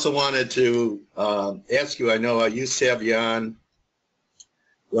I also wanted to ask you. I know I used to have you on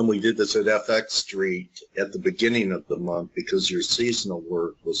when we did this at FX Street at the beginning of the month because your seasonal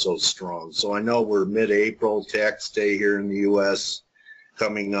work was so strong. So I know we're mid-April, tax day here in the U.S.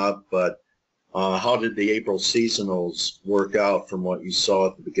 coming up, but how did the April seasonals work out from what you saw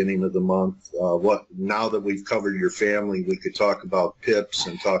at the beginning of the month? Now that we've covered your family, we could talk about pips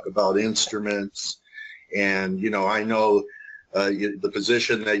and talk about instruments. And, I know the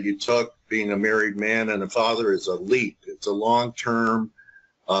position that you took, being a married man and a father, is a leap. It's a long-term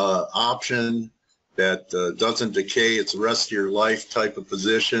option that doesn't decay. It's the rest of your life type of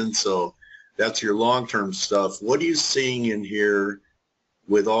position. So that's your long-term stuff. What are you seeing in here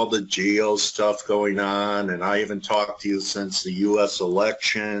with all the geo stuff going on? And I haven't talked to you since the U.S.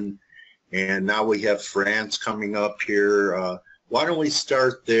 election, and now we have France coming up here. Why don't we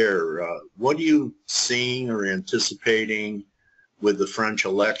start there? What are you seeing or anticipating with the French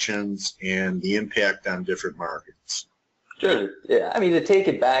elections and the impact on different markets? Sure. Yeah. I mean, to take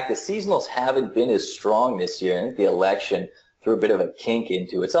it back, the seasonals haven't been as strong this year. I think the election threw a bit of a kink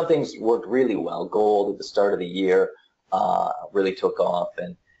into it. Some things worked really well. Gold at the start of the year really took off,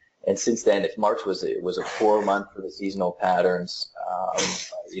 and since then, if March was a poor month for the seasonal patterns,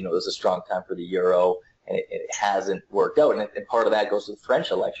 it was a strong time for the euro, and it hasn't worked out. And part of that goes to the French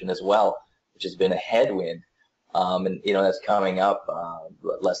election as well, which has been a headwind. And that's coming up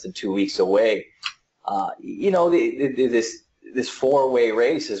less than 2 weeks away. This four-way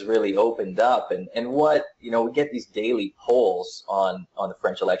race has really opened up, and what we get these daily polls on the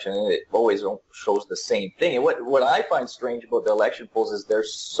French election, and it always shows the same thing. And what I find strange about the election polls is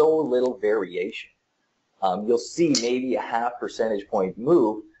there's so little variation. You'll see maybe a 0.5 percentage point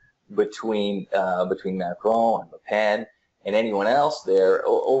move between Macron and Le Pen and anyone else there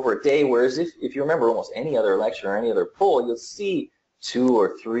over a day, whereas if you remember almost any other election or any other poll, you'll see 2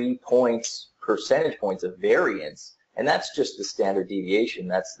 or 3 percentage points of variance. And that's just the standard deviation.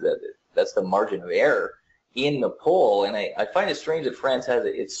 That's the margin of error in the poll. And I find it strange that France has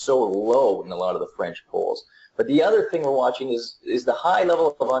it. It's so low in a lot of the French polls. But the other thing we're watching is the high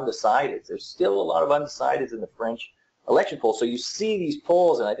level of undecideds. There's still a lot of undecideds in the French election polls. So you see these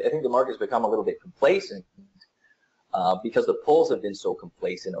polls, and I think the market's become a little bit complacent because the polls have been so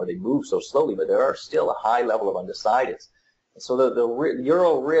complacent, or they move so slowly. But there are still a high level of undecideds. And so the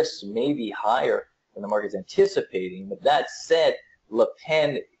euro risks may be higher than the market's anticipating. But that said, Le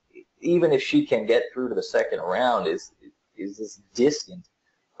Pen, even if she can get through to the second round, is this distant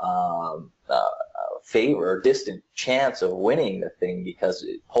favor, distant chance of winning the thing, because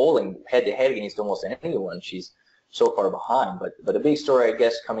polling head-to-head against almost anyone, she's so far behind. But a big story, I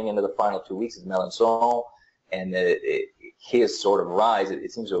guess, coming into the final 2 weeks is Mélenchon, and his sort of rise.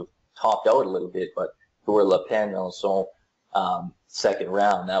 It seems to have topped out a little bit, but who were Le Pen, Mélenchon, second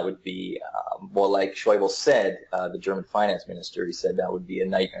round, that would be, well, like Schäuble said, the German finance minister, he said that would be a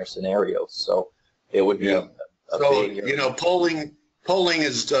nightmare scenario. So it would be a big... polling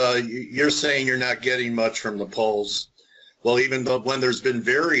is, you're saying you're not getting much from the polls. Well, even though when there's been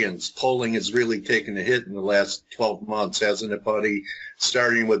variance, polling has really taken a hit in the last 12 months, hasn't it, buddy?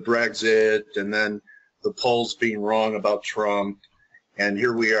 Starting with Brexit and then the polls being wrong about Trump. And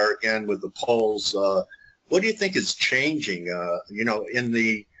here we are again with the polls. What do you think is changing? You know, in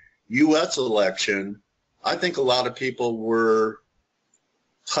the U.S. election, I think a lot of people were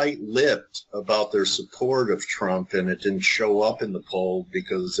tight-lipped about their support of Trump, and it didn't show up in the poll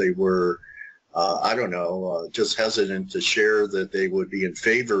because they were, I don't know, just hesitant to share that they would be in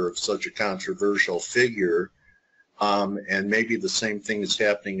favor of such a controversial figure. And maybe the same thing is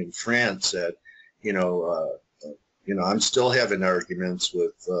happening in France. That, you know, I'm still having arguments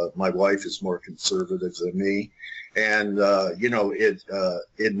with my wife is more conservative than me, and you know,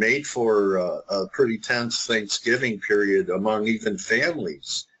 it made for a pretty tense Thanksgiving period among even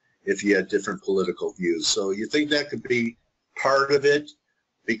families if you had different political views. So you think that could be part of it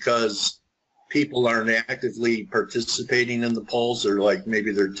because people aren't actively participating in the polls, or like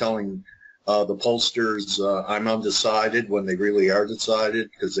maybe they're telling the pollsters I'm undecided when they really are decided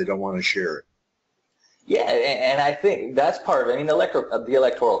because they don't want to share it. Yeah, and I think that's part of it. I mean, the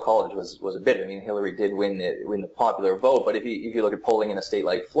Electoral College was a bit. I mean, Hillary did win the popular vote, but if you look at polling in a state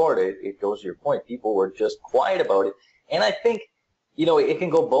like Florida, it goes to your point. People were just quiet about it, and I think, you know, it can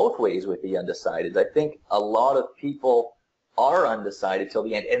go both ways with the undecideds. I think a lot of people are undecided till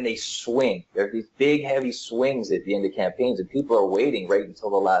the end, and they swing. There are these big, heavy swings at the end of campaigns, and people are waiting right until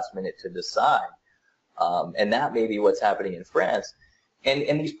the last minute to decide. And that may be what's happening in France.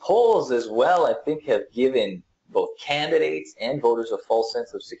 And these polls as well, I think, have given both candidates and voters a false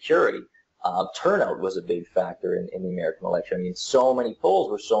sense of security. Turnout was a big factor in the American election. I mean, so many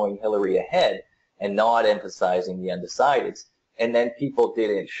polls were showing Hillary ahead and not emphasizing the undecideds. And then people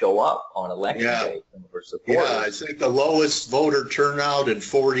didn't show up on election day and were supporters. Yeah, I think the lowest voter turnout in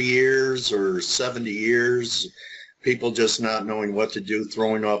 40 years or 70 years, people just not knowing what to do,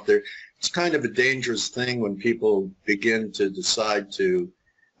 throwing off their... It's kind of a dangerous thing when people begin to decide to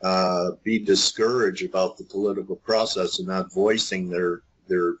be discouraged about the political process and not voicing their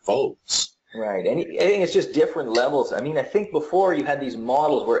votes. Right, and I think it's just different levels. I mean, I think before you had these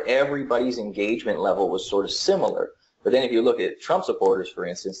models where everybody's engagement level was sort of similar. But then if you look at Trump supporters, for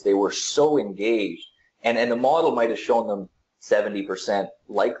instance, they were so engaged, and the model might have shown them 70%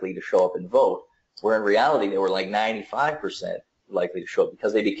 likely to show up and vote, where in reality they were like 95% likely to show up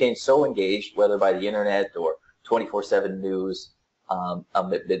because they became so engaged, whether by the internet or 24/7 news,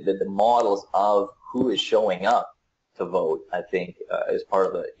 the models of who is showing up to vote, I think, is part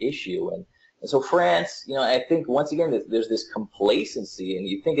of the issue. And so France, you know, I think once again there's this complacency, and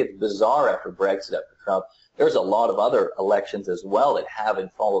you think it's bizarre after Brexit, after Trump. There's a lot of other elections as well that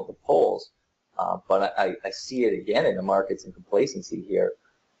haven't followed the polls, but I see it again in the markets and complacency here.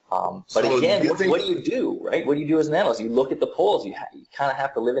 But so again, what do you do, right? What do you do as an analyst? You look at the polls. You kind of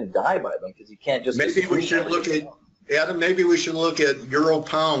have to live and die by them because you can't just... Maybe we should look at, Adam, maybe we should look at Euro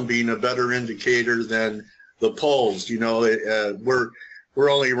Pound being a better indicator than the polls. You know, we're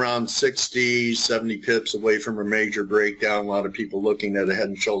only around 60, 70 pips away from a major breakdown. A lot of people looking at a head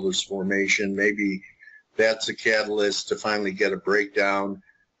and shoulders formation. Maybe that's a catalyst to finally get a breakdown.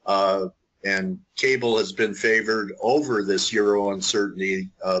 And cable has been favored over this euro uncertainty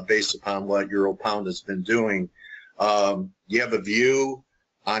based upon what Euro Pound has been doing. You have a view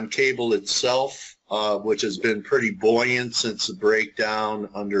on cable itself, which has been pretty buoyant since the breakdown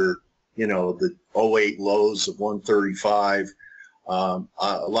under, you know, the 08 lows of 135.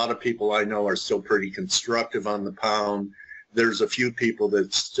 A lot of people I know are still pretty constructive on the pound. There's a few people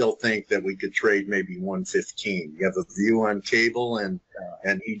that still think that we could trade maybe 115. You have a view on cable and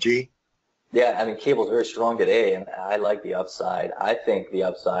EG? Yeah, I mean, cable's very strong today, and I like the upside. I think the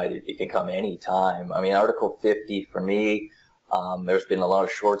upside, it can come any time. I mean, Article 50 for me, there's been a lot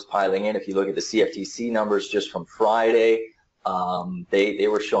of shorts piling in. If you look at the CFTC numbers just from Friday, they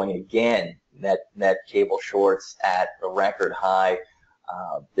were showing again net cable shorts at a record high.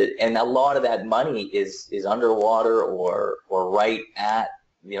 And a lot of that money is underwater or right at,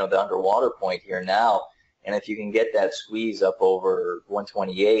 you know, the underwater point here now. And if you can get that squeeze up over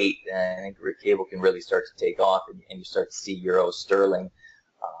 128, then I think cable can really start to take off, and you start to see euro sterling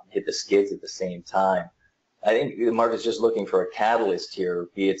hit the skids at the same time. I think the market's just looking for a catalyst here,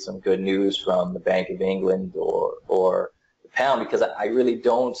 be it some good news from the Bank of England or the pound, because I really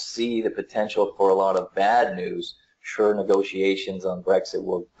don't see the potential for a lot of bad news. Sure, negotiations on Brexit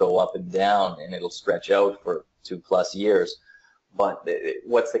will go up and down, and it'll stretch out for 2+ years. But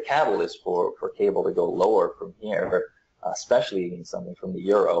what's the catalyst for cable to go lower from here, especially in something from the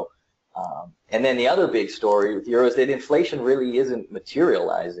euro? And then the other big story with euro is that inflation really isn't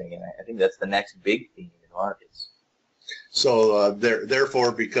materializing, and I think that's the next big theme in markets. So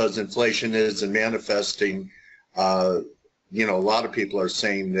therefore, because inflation isn't manifesting, you know, a lot of people are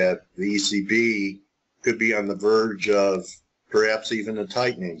saying that the ECB could be on the verge of perhaps even a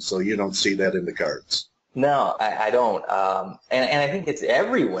tightening. So you don't see that in the cards. No, I don't. And I think it's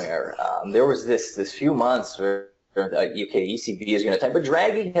everywhere. There was this few months where UK ECB is going to tighten, but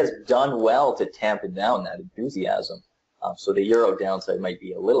Draghi has done well to tamp down that enthusiasm. So the euro downside might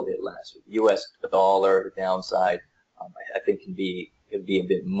be a little bit less. The US dollar downside, I think could be a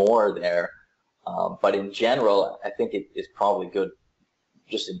bit more there. But in general, I think it is probably good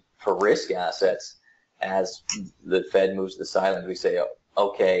just for risk assets as the Fed moves to silent. We say, oh,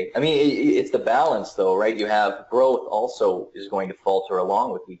 okay. I mean, it's the balance, though, right? You have growth also is going to falter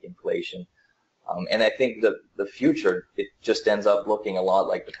along with weak inflation. And I think the future, it just ends up looking a lot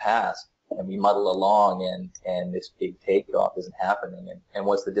like the past. And we muddle along, and this big takeoff isn't happening. And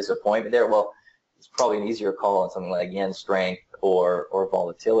what's the disappointment there? Well, it's probably an easier call on something like yen strength or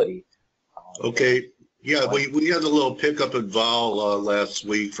volatility. Okay. Yeah, we had a little pickup in vol last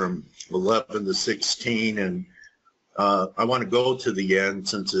week from 11 to 16, and I want to go to the yen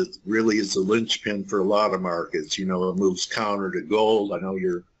since it really is the linchpin for a lot of markets. You know, it moves counter to gold. I know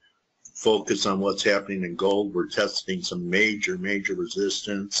you're focused on what's happening in gold. We're testing some major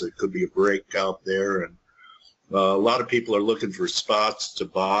resistance. It could be a breakout there, and a lot of people are looking for spots to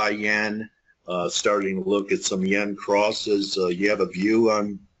buy yen, starting to look at some yen crosses. You have a view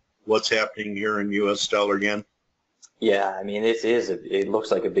on what's happening here in U.S. dollar yen? Yeah, I mean, it looks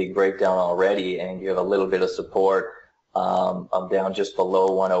like a big breakdown already, and you have a little bit of support. I'm down just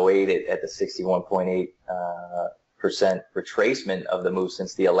below 108 at the 61.8% retracement of the move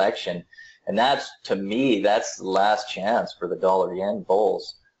since the election. And that's, to me, that's the last chance for the dollar yen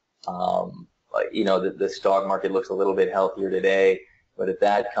bulls. You know, the stock market looks a little bit healthier today, but if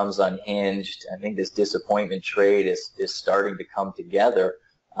that comes unhinged, I think this disappointment trade is starting to come together.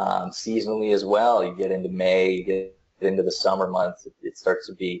 Seasonally as well, you get into May, you get into the summer months, it starts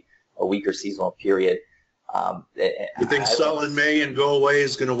to be a weaker seasonal period. You think sell in May and go away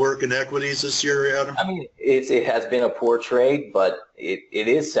is going to work in equities this year, Adam? I mean, it has been a poor trade, but it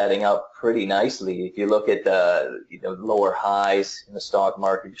is setting up pretty nicely. If you look at the lower highs in the stock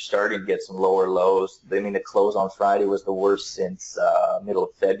market, you're starting to get some lower lows. I mean, the close on Friday was the worst since middle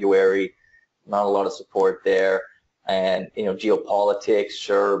of February. Not a lot of support there. And, you know, geopolitics,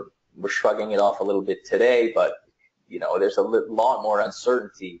 sure, we're shrugging it off a little bit today, but, you know, there's a lot more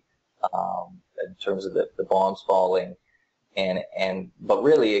uncertainty in terms of the bombs falling. But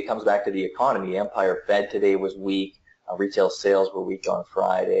really, it comes back to the economy. Empire Fed today was weak. Retail sales were weak on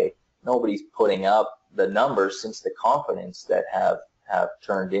Friday. Nobody's putting up the numbers since the confidence that have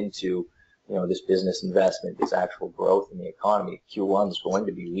turned into, you know, this business investment, this actual growth in the economy. Q1 is going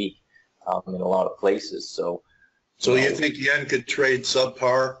to be weak in a lot of places. So you think yen could trade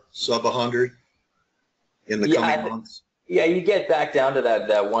subpar, sub 100 in the coming months? Yeah, you get back down to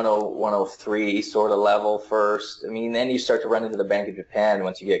that 103 sort of level first. I mean, then you start to run into the Bank of Japan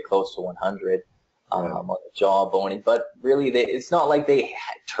once you get close to 100 on the jawboning. But really, it's not like they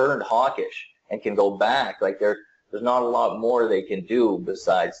turned hawkish and can go back. Like there's not a lot more they can do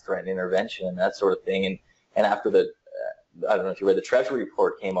besides threaten intervention and that sort of thing. And after I don't know if you read the Treasury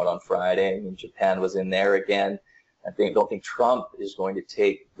report came out on Friday. I mean, Japan was in there again. Don't think Trump is going to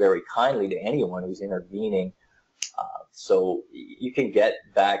take very kindly to anyone who's intervening. So you can get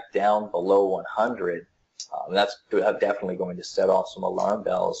back down below 100. That's definitely going to set off some alarm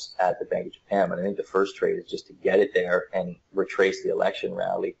bells at the Bank of Japan. But I think the first trade is just to get it there and retrace the election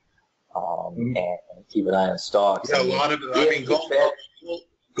rally and keep an eye on stocks. Yeah,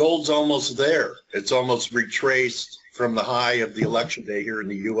 gold's almost there. It's almost retraced from the high of the election day here in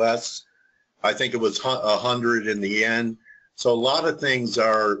the U.S. I think it was 100 in the end. So a lot of things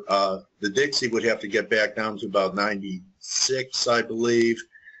are, the Dixie would have to get back down to about 96, I believe.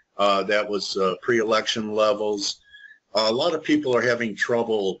 That was pre-election levels. A lot of people are having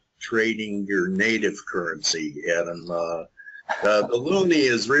trouble trading your native currency, Adam. The loonie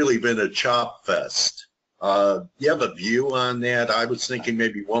has really been a chop fest. Do you have a view on that? I was thinking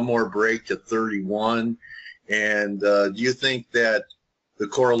maybe one more break to 31. And do you think that the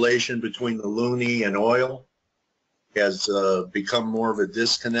correlation between the loonie and oil has become more of a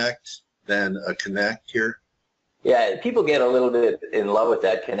disconnect than a connect here? Yeah, people get a little bit in love with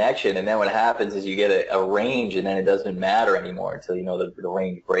that connection, and then what happens is you get a range, and then it doesn't matter anymore until you know the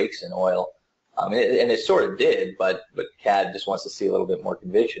range breaks in oil. And it sort of did, but CAD just wants to see a little bit more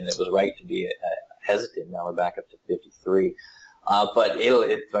conviction. It was right to be hesitant. Now we're back up to 53. But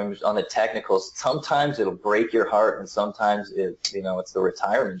on the technicals, sometimes it'll break your heart, and sometimes it's the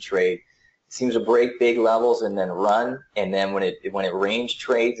retirement trade. seems to break big levels and then run, and then when it range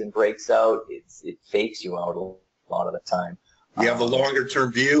trades and breaks out, it fakes you out a lot of the time. You have a longer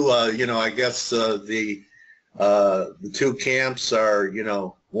term view. You know, I guess the two camps are, you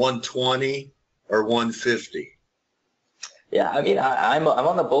know, 120 or 150. Yeah, I mean, I'm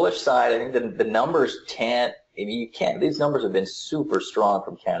on the bullish side. I think the numbers can't. I mean, you can't. These numbers have been super strong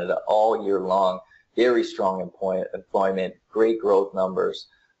from Canada all year long. Very strong employment, great growth numbers,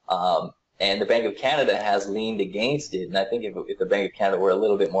 and the Bank of Canada has leaned against it. And I think if the Bank of Canada were a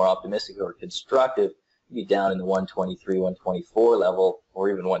little bit more optimistic or constructive, you'd be down in the 123, 124 level, or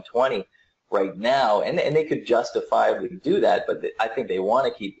even 120 right now. And they could justifiably do that, but I think they want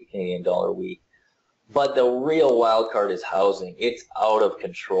to keep the Canadian dollar weak. But the real wild card is housing. It's out of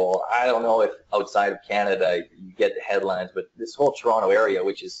control. I don't know if outside of Canada you get the headlines, but this whole Toronto area,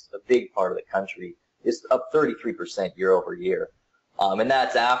 which is a big part of the country, is up 33% year over year. And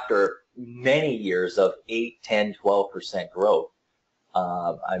that's after many years of 8, 10, 12% growth.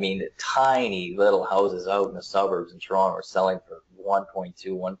 I mean, tiny little houses out in the suburbs in Toronto are selling for 1.2,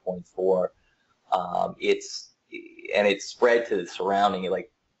 1.4. It's spread to the surrounding,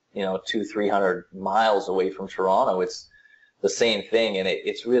 like, you know, 200-300 miles away from Toronto. It's the same thing, and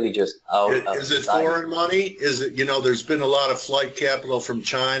it's really just out of Is it foreign money? Is it, you know, there's been a lot of flight capital from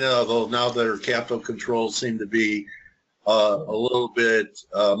China, although now their capital controls seem to be a little bit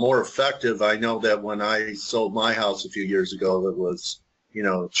more effective. I know that when I sold my house a few years ago, it was, you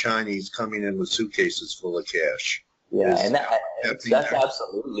know, Chinese coming in with suitcases full of cash. Yeah, and that's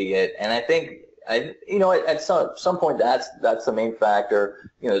absolutely it. And I think, you know, at some point that's the main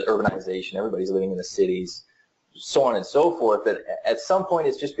factor. You know, urbanization, everybody's living in the cities, so on and so forth. But at some point,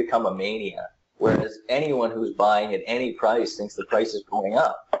 it's just become a mania. Whereas anyone who's buying at any price thinks the price is going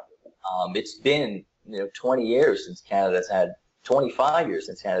up. It's been, you know, 20 years since Canada's had, 25 years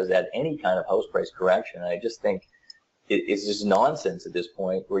since Canada's had any kind of house price correction. And I just think it's just nonsense at this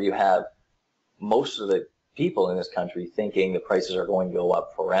point, where you have most of the people in this country thinking the prices are going to go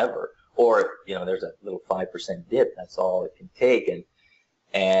up forever. Or, you know, there's a little 5% dip. That's all it can take.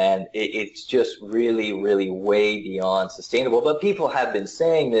 And it's just really, really way beyond sustainable. But people have been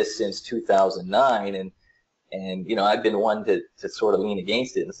saying this since 2009. And you know, I've been one to sort of lean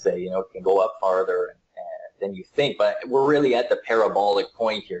against it and say, you know, it can go up farther than you think. But we're really at the parabolic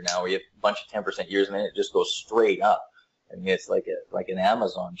point here now. We have a bunch of 10% years, and then it just goes straight up. I mean, it's like an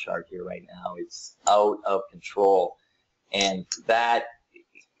Amazon chart here right now. It's out of control. And that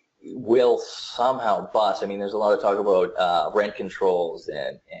will somehow bust. I mean, there's a lot of talk about rent controls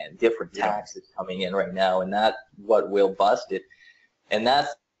and different taxes coming in right now, and that's what will bust it. And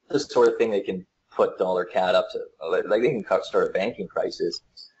that's the sort of thing that can put dollar CAD up to, like, they can start a banking crisis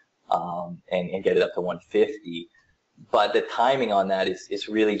and get it up to 150. But the timing on that is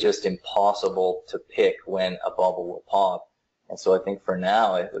really just impossible to pick when a bubble will pop. And so I think for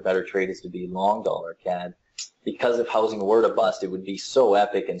now, the better trade is to be long dollar CAD. Because if housing were to bust, it would be so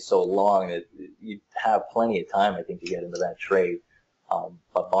epic and so long that you'd have plenty of time, I think, to get into that trade.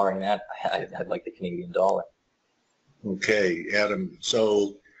 But barring that, I'd like the Canadian dollar. Okay, Adam.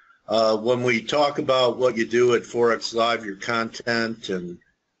 So when we talk about what you do at Forex Live, your content, and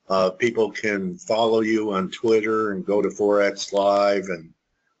people can follow you on Twitter and go to Forex Live,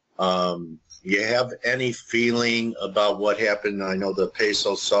 and you have any feeling about what happened? I know the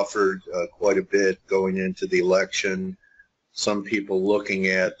peso suffered quite a bit going into the election. Some people looking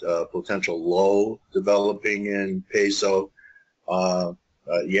at potential low developing in peso.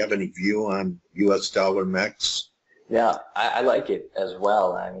 You have any view on U.S. dollar MEX? Yeah, I like it as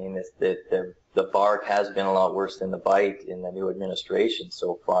well. I mean, the bark has been a lot worse than the bite in the new administration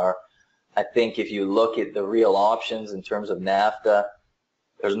so far. I think if you look at the real options in terms of NAFTA,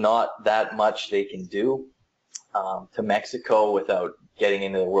 there's not that much they can do to Mexico without getting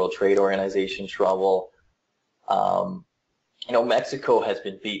into the World Trade Organization trouble. You know, Mexico has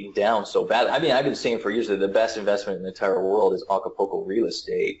been beaten down so bad. I mean, I've been saying for years that the best investment in the entire world is Acapulco real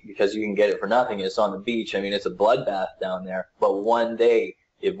estate, because you can get it for nothing. It's on the beach. I mean, it's a bloodbath down there. But one day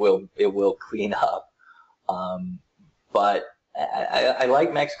it will clean up. But I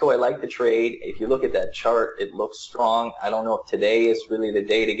like Mexico. I like the trade. If you look at that chart, it looks strong. I don't know if today is really the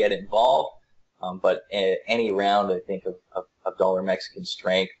day to get involved, but any round, I think, of dollar Mexican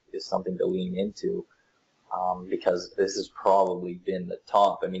strength is something to lean into, because this has probably been the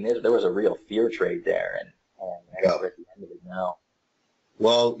top. I mean, there was a real fear trade there, and I think we're at the end of it now.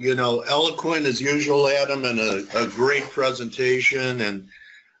 Well, you know, eloquent as usual, Adam, and a great presentation, and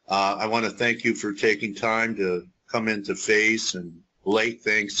I want to thank you for taking time to come into Face, and Blake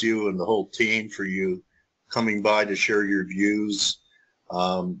thanks you and the whole team for you coming by to share your views.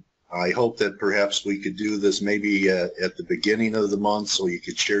 I hope that perhaps we could do this maybe at the beginning of the month so you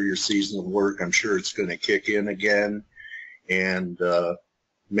could share your seasonal work. I'm sure it's going to kick in again, and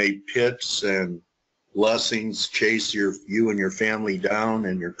may pips and blessings chase you and your family down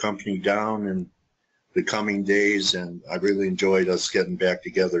and your company down in the coming days. And I really enjoyed us getting back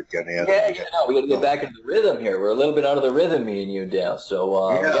together again, Adam. Yeah, no, we got to get back into the rhythm here. We're a little bit out of the rhythm, me and you, Dale. So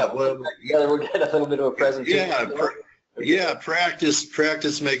we'll get a little bit of a presentation. Yeah,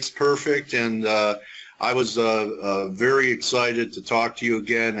 practice makes perfect, and I was very excited to talk to you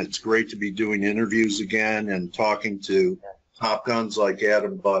again. It's great to be doing interviews again and talking to top guns like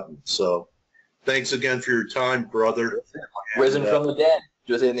Adam Button. So thanks again for your time, brother. Risen from the dead,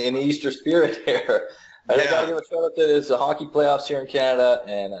 just in the Easter spirit here. I got to give a shout out to this hockey playoffs here in Canada,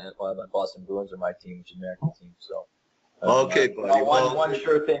 and my Boston Bruins are my team, which is the American team. So. Okay, buddy. One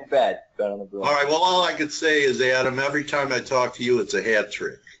sure thing bet on the Bruins. All right. Well, all I could say is, Adam, every time I talk to you, it's a hat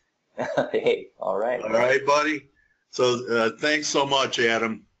trick. Hey, all right. All right, buddy. So thanks so much,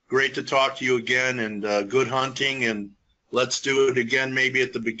 Adam. Great to talk to you again, and good hunting. And let's do it again maybe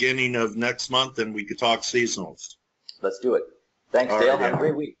at the beginning of next month, and we could talk seasonals. Let's do it. Thanks, Dale. Have a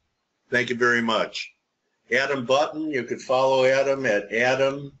great week. Thank you very much. Adam Button, you could follow Adam at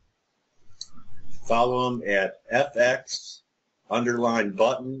Adam. Follow him at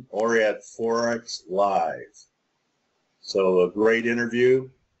FX_Button or at Forex Live. So a great interview.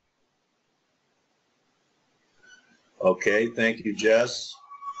 Okay, thank you, Jess.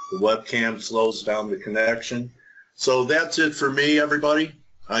 The webcam slows down the connection. So that's it for me, everybody.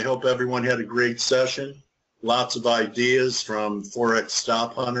 I hope everyone had a great session. Lots of ideas from Forex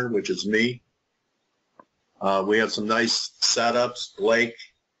Stop Hunter, which is me. We have some nice setups. Blake.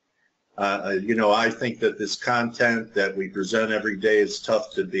 I think that this content that we present every day is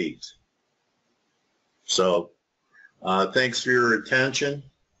tough to beat. So thanks for your attention.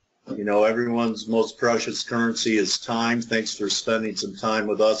 Everyone's most precious currency is time. Thanks for spending some time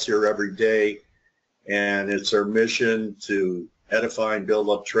with us here every day. And it's our mission to edify and build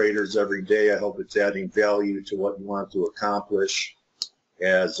up traders every day. I hope it's adding value to what you want to accomplish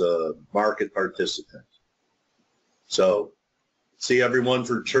as a market participant. So see everyone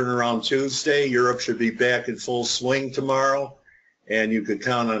for Turnaround Tuesday. Europe should be back in full swing tomorrow, and you could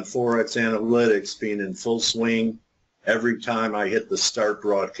count on ForexAnalytix being in full swing every time I hit the start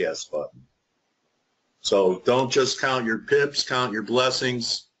broadcast button. So don't just count your pips, count your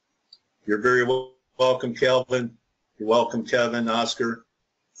blessings. You're very welcome, Kelvin. You're welcome, Kevin, Oscar,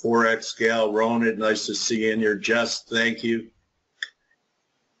 Forex Gal, Ronit. Nice to see you in here. Jess, thank you.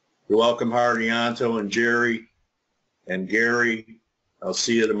 You're welcome, Hardianto and Jerry. And Gary, I'll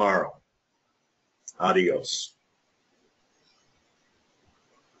see you tomorrow. Adios.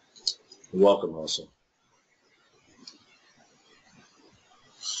 You're welcome, also.